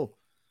accessible.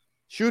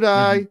 Should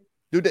I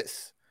do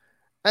this?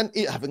 And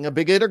having a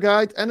beginner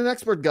guide and an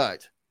expert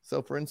guide.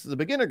 So for instance, the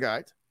beginner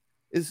guide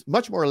is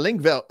much more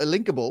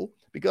linkable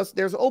because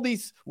there's all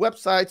these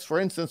websites, for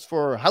instance,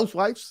 for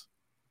housewives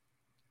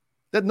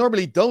that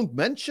normally don't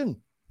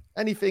mention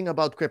anything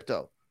about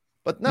crypto.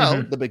 But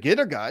now the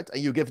beginner guide,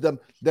 and you give them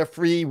their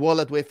free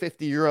wallet with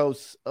 50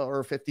 euros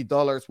or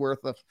 $50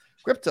 worth of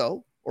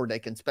crypto, or they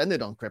can spend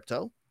it on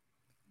crypto,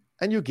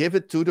 and you give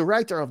it to the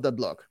writer of that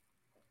blog.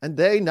 And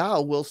they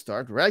now will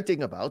start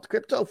writing about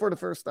crypto for the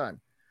first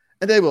time.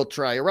 And they will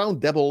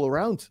dabble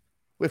around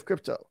with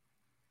crypto.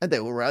 And they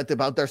will write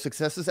about their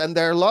successes and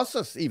their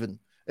losses even.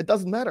 It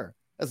doesn't matter.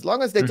 As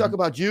long as they talk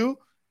about you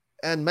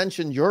and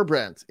mention your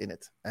brand in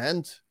it.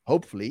 And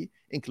hopefully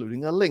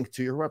including a link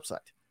to your website.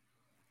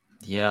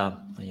 Yeah,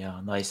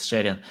 nice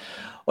sharing.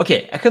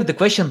 Okay, I have the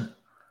question.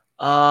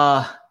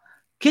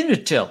 Can you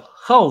tell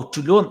how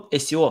to learn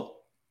SEO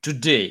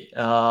today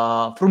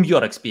from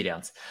your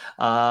experience?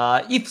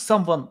 If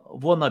someone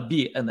wanna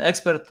be an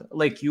expert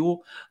like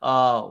you,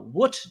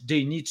 what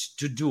they need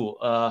to do?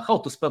 How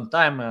to spend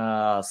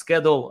time,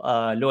 schedule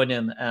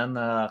learning, and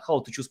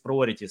how to choose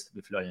priorities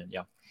with learning?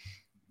 Yeah.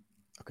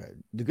 Okay.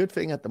 The good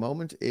thing at the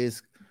moment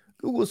is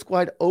Google is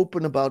quite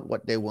open about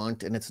what they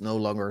want, and it's no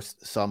longer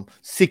some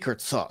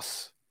secret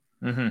sauce.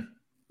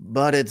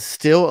 But it's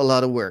still a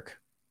lot of work.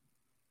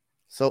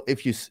 So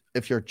if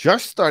you're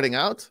just starting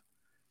out,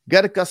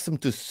 get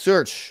accustomed to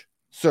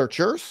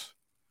searchers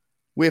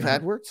with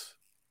AdWords.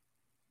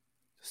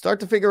 Start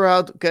to figure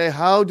out, okay,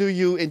 how do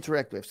you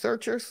interact with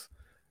searchers?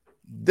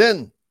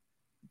 Then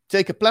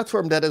take a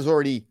platform that is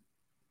already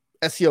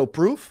SEO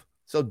proof.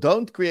 So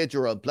don't create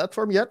your own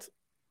platform yet.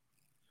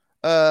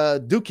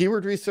 Do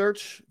keyword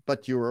research,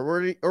 but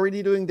you're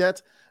already doing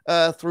that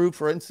through,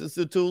 for instance,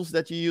 the tools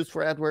that you use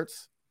for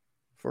AdWords,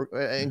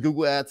 and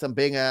Google Ads and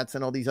Bing Ads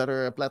and all these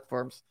other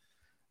platforms.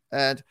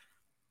 And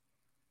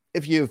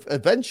if you've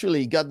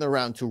eventually gotten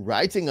around to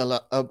writing a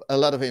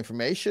lot of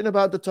information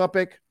about the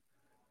topic,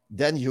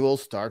 then you will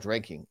start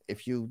ranking.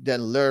 If you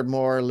then learn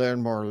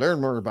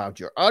more about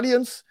your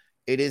audience,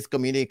 it is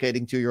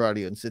communicating to your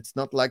audience. It's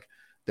not like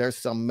there's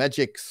some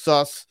magic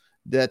sauce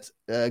that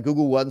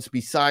Google wants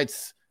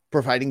besides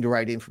providing the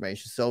right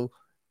information. So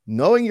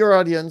knowing your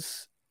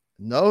audience,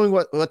 knowing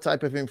what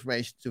type of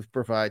information to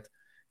provide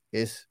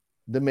is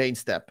the main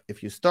step.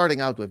 If you're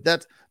starting out with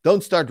that,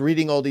 don't start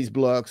reading all these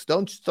blogs.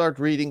 Don't start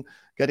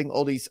getting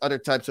all these other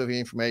types of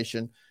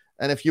information.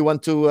 And if you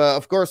want to,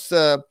 of course,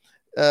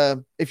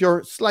 if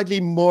you're slightly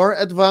more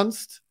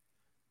advanced,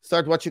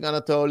 start watching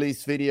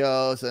Anatoly's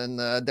videos. And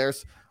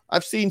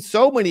I've seen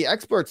so many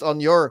experts on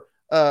your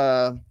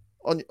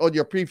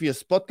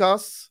previous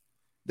podcasts.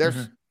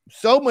 There's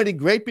so many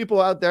great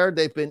people out there.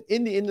 They've been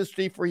in the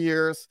industry for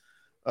years.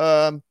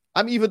 I'm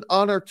even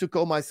honored to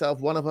call myself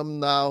one of them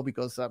now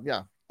because,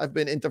 I've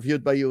been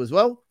interviewed by you as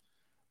well.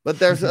 But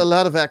there's a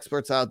lot of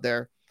experts out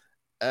there,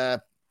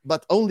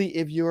 but only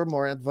if you're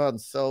more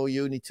advanced. So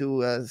you need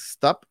to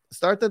start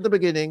at the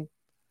beginning.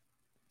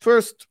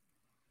 First,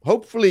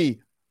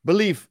 hopefully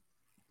believe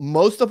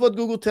most of what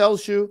Google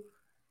tells you,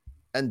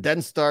 and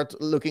then start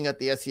looking at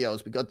the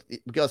SEOs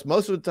because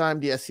most of the time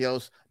the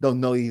SEOs don't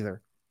know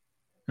either.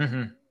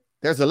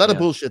 There's a lot of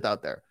bullshit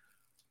out there.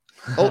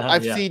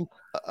 I've seen.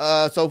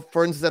 So,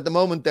 for instance, at the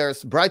moment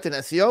there's Brighton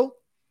SEO.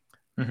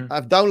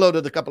 I've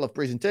downloaded a couple of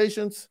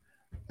presentations.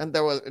 and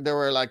there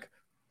were like,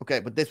 okay,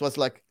 but this was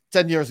like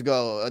 10 years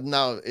ago, and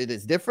now it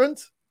is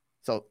different.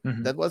 So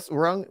that was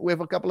wrong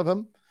with a couple of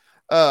them.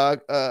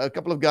 A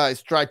couple of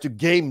guys tried to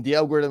game the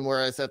algorithm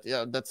where I said,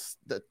 yeah, that's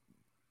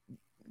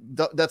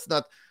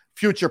not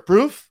future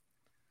proof.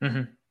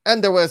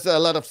 And there was a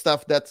lot of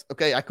stuff that,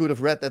 okay, I could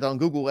have read that on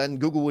Google, and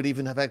Google would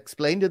even have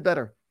explained it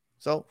better.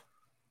 So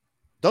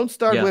don't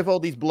start with all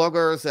these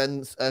bloggers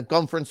and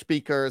conference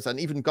speakers and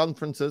even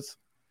conferences.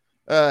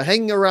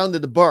 Hanging around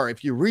at the bar,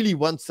 if you really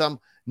want some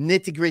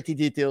nitty-gritty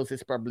details,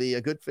 is probably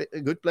a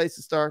good place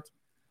to start.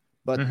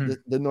 But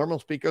the normal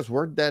speakers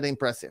weren't that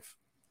impressive,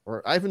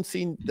 or I haven't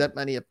seen that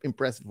many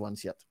impressive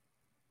ones yet.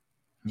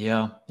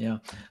 Yeah.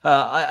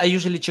 I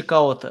usually check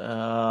out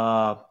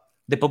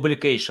the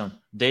publication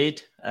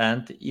date,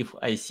 and if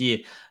I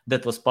see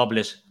that was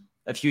published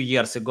a few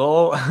years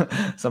ago,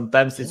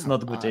 sometimes it's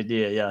not a good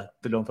idea,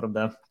 to learn from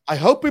them. I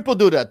hope people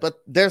do that,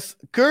 but there's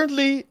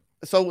currently,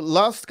 so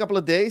last couple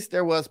of days,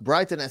 there was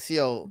Brighton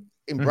SEO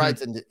in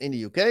Brighton in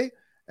the UK,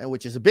 and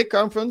which is a big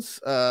conference.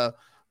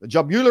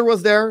 John Mueller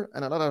was there,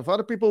 and a lot of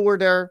other people were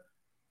there,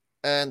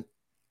 and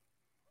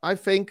I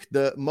think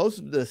most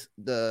of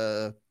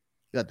the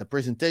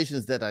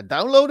presentations that I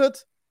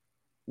downloaded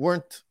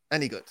weren't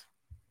any good.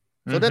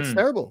 So that's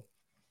terrible.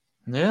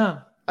 Yeah.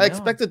 I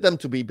expected them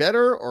to be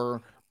better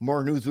or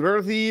more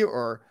newsworthy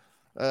or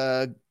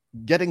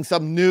getting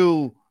some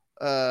new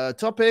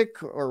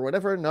topic or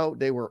whatever. No,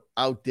 they were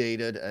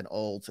outdated and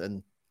old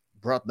and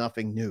brought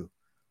nothing new.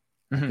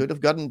 I could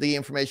have gotten the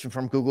information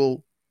from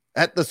Google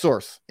at the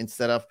source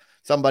instead of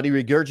somebody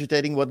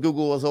regurgitating what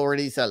Google was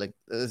already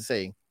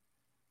saying.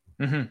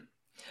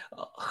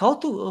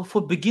 How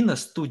for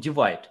beginners to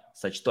divide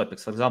such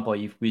topics? For example,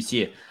 if we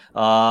see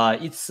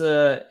it's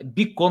a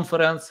big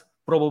conference,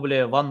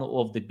 probably one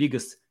of the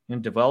biggest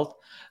in the world,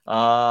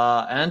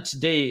 and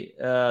they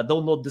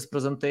download these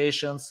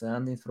presentations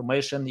and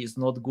information is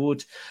not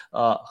good.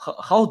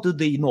 How do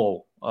they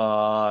know?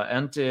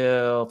 And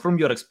from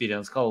your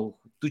experience, how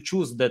to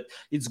choose that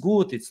it's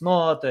good, it's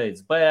not,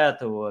 it's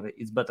bad, or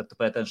it's better to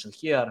pay attention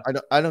here?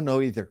 I don't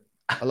know either.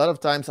 A lot of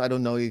times I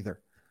don't know either.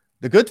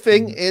 The good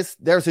thing is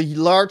there's a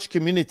large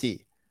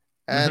community,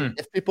 and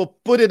if people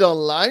put it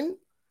online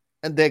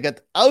and they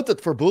get outed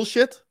for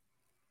bullshit,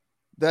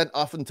 then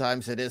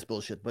oftentimes it is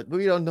bullshit, but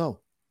we don't know.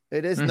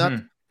 It is not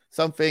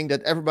something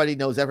that everybody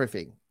knows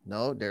everything.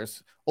 No,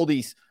 there's all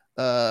these,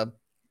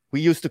 we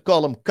used to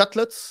call them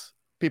cutlets,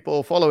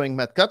 people following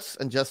Matt Cutts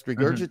and just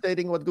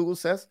regurgitating what Google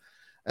says.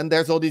 And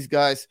there's all these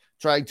guys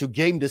trying to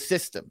game the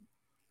system.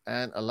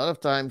 And a lot of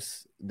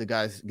times the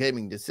guys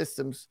gaming the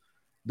systems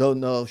don't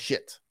know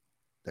shit.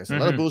 There's a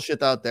lot of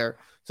bullshit out there.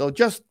 So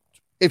just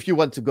if you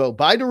want to go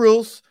by the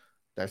rules,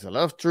 there's a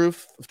lot of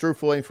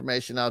truthful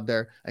information out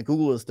there. And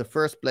Google is the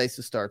first place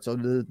to start. So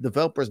the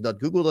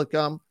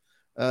developers.google.com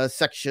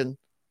section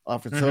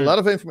offers a lot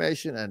of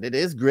information. And it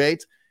is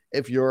great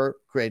if you're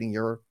creating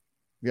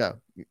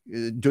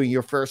doing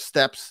your first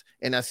steps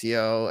in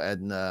SEO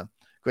and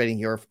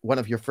creating one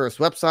of your first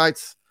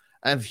websites.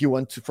 And if you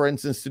want to, for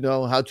instance, to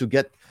know how to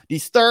get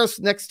these stars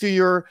next to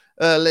your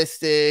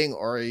listing,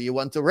 or you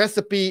want a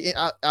recipe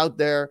out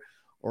there,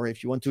 or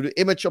if you want to do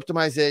image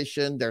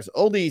optimization, there's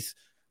all these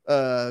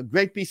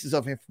great pieces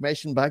of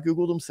information by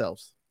Google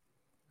themselves.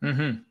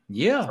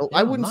 Yeah. So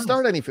I wouldn't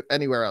start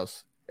anywhere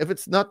else. If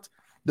it's not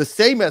the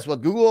same as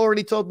what Google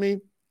already told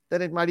me,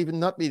 then it might even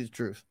not be the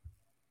truth.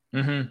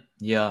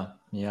 Yeah.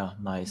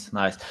 Nice.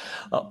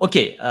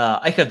 Okay.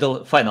 I have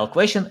the final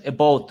question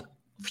about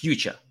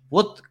future.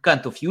 What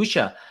kind of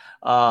future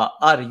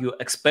are you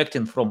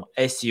expecting from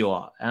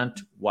SEO and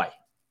why?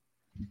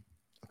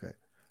 Okay.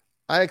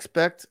 I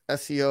expect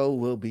SEO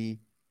will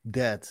be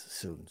dead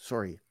soon.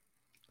 Sorry.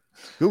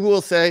 Google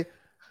will say,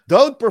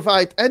 don't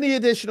provide any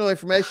additional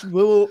information.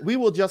 We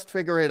will just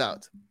figure it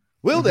out.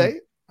 Will they?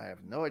 I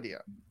have no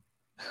idea.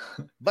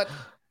 But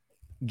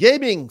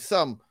gaming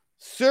some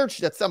search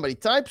that somebody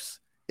types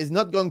is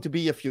not going to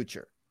be a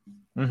future.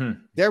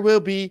 There will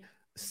be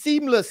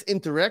seamless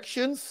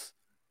interactions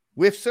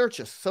with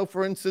searches. So,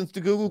 for instance,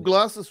 the Google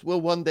glasses will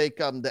one day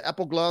come, the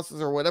Apple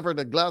glasses or whatever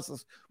the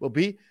glasses will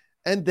be,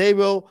 and they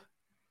will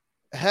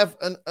have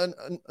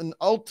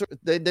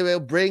they will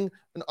bring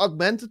an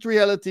augmented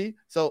reality.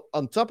 So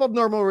on top of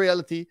normal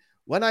reality,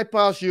 when I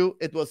pass you,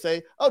 it will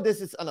say, oh, this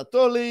is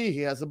Anatoly.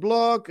 He has a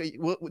blog.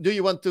 Do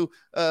you want to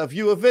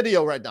view a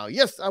video right now?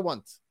 Yes, I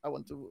want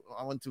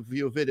to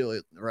view a video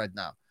right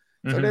now.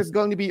 So there's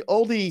going to be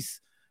all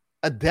these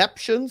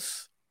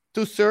adaptations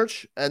to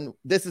search, and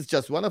this is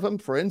just one of them.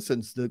 For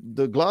instance,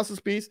 the glasses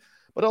piece,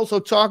 but also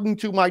talking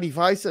to my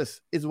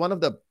devices is one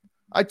of them.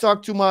 I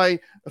talk to my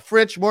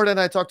fridge more than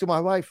I talk to my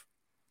wife,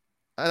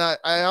 and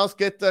I ask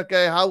it,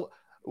 okay, how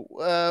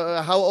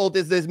old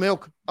is this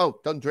milk? Oh,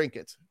 don't drink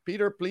it.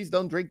 Peter, please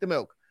don't drink the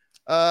milk.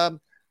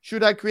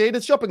 Should I create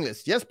a shopping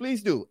list? Yes,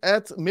 please do.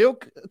 Add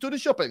milk to the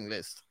shopping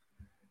list.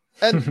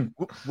 And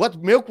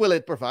what milk will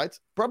it provide?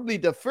 Probably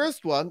the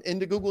first one in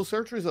the Google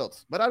search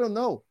results. But I don't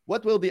know.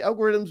 What will the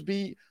algorithms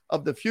be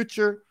of the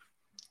future?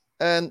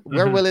 And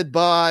where will it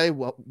buy?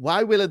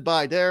 Why will it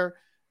buy there?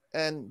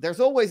 and there's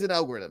always an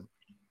algorithm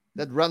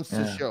that runs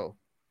the show.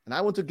 And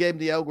I want to game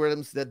the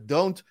algorithms that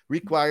don't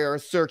require a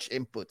search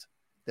input.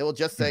 They will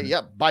just say,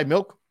 yeah, buy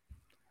milk.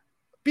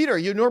 Peter,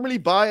 you normally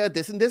buy at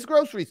this and this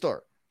grocery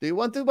store. Do you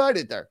want to buy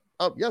it there?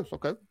 Oh, yes,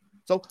 okay.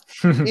 So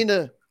in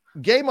a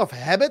game of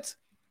habit,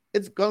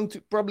 it's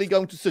probably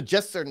going to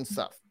suggest certain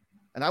stuff.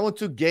 And I want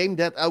to game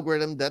that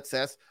algorithm that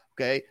says,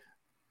 okay,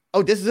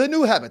 oh, this is a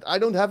new habit. I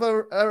don't have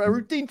a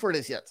routine for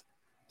this yet.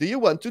 Do you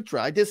want to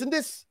try this and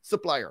this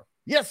supplier?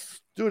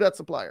 Yes, do that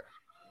supplier.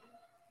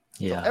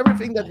 Yeah. So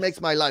everything that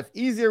makes my life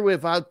easier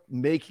without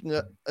making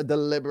a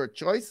deliberate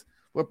choice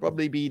will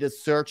probably be the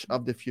search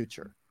of the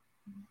future.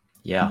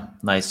 Yeah,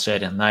 nice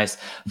sharing, nice.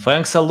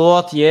 Thanks a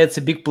lot. Yeah, it's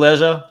a big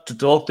pleasure to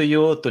talk to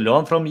you, to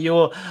learn from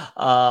you.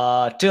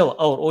 Tell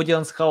our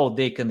audience how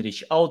they can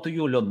reach out to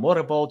you, learn more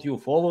about you,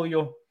 follow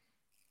you.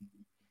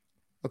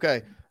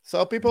 Okay,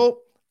 so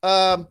people,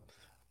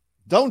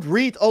 don't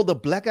read all the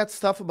Black Hat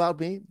stuff about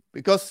me,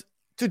 because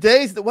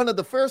today is one of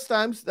the first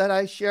times that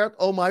I shared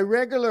all my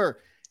regular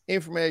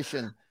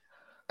information.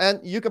 And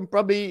you can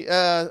probably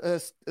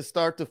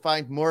start to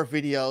find more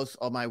videos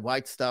on my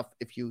white stuff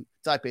if you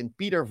type in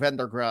Peter van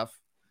der Graaf.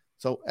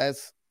 So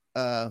as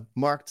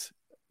marked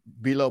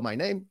below my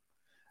name,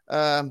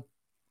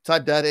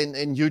 type that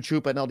in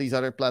YouTube and all these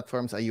other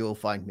platforms and you will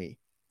find me.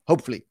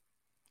 Hopefully.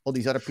 All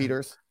these other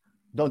Peters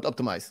don't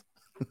optimize.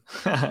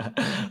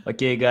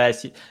 Okay,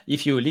 guys,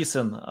 if you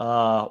listen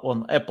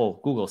on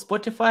Apple, Google,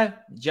 Spotify,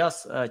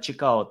 just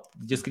check out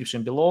the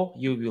description below.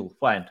 You will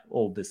find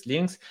all these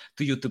links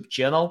to YouTube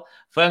channel.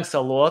 Thanks a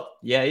lot.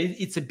 Yeah,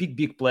 it's a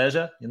big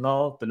pleasure,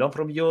 to learn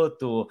from you,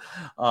 to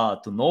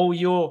know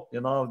you,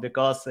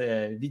 because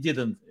we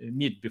didn't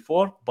meet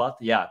before, but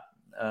yeah,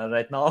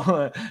 right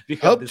now we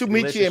hope to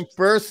meet you in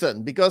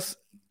person, because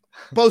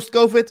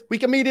post-COVID we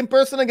can meet in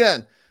person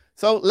again.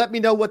 So let me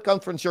know what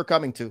conference you're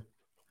coming to.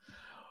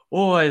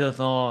 Oh, I don't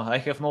know. I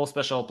have no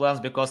special plans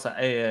because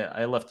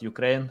I left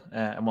Ukraine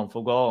a month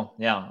ago.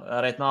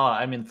 Yeah, right now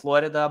I'm in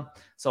Florida,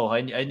 so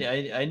I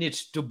need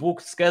to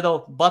book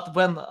schedule. But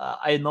when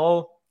I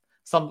know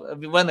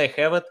when I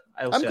have it,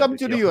 I'm coming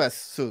to the US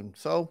soon,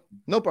 so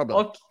no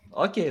problem.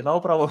 Okay, no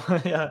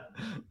problem. Yeah.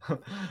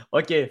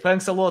 Okay,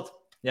 thanks a lot.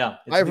 Yeah.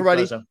 Bye,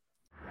 everybody.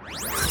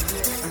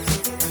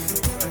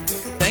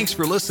 Thanks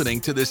for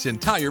listening to this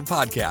entire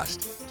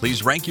podcast.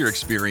 Please rank your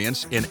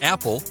experience in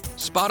Apple,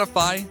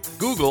 Spotify,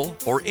 Google,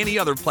 or any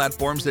other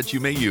platforms that you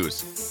may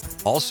use.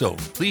 Also,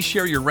 please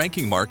share your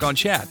ranking mark on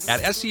chat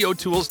at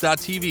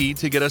SEOtools.tv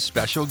to get a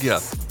special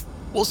gift.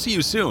 We'll see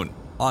you soon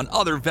on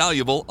other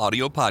valuable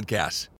audio podcasts.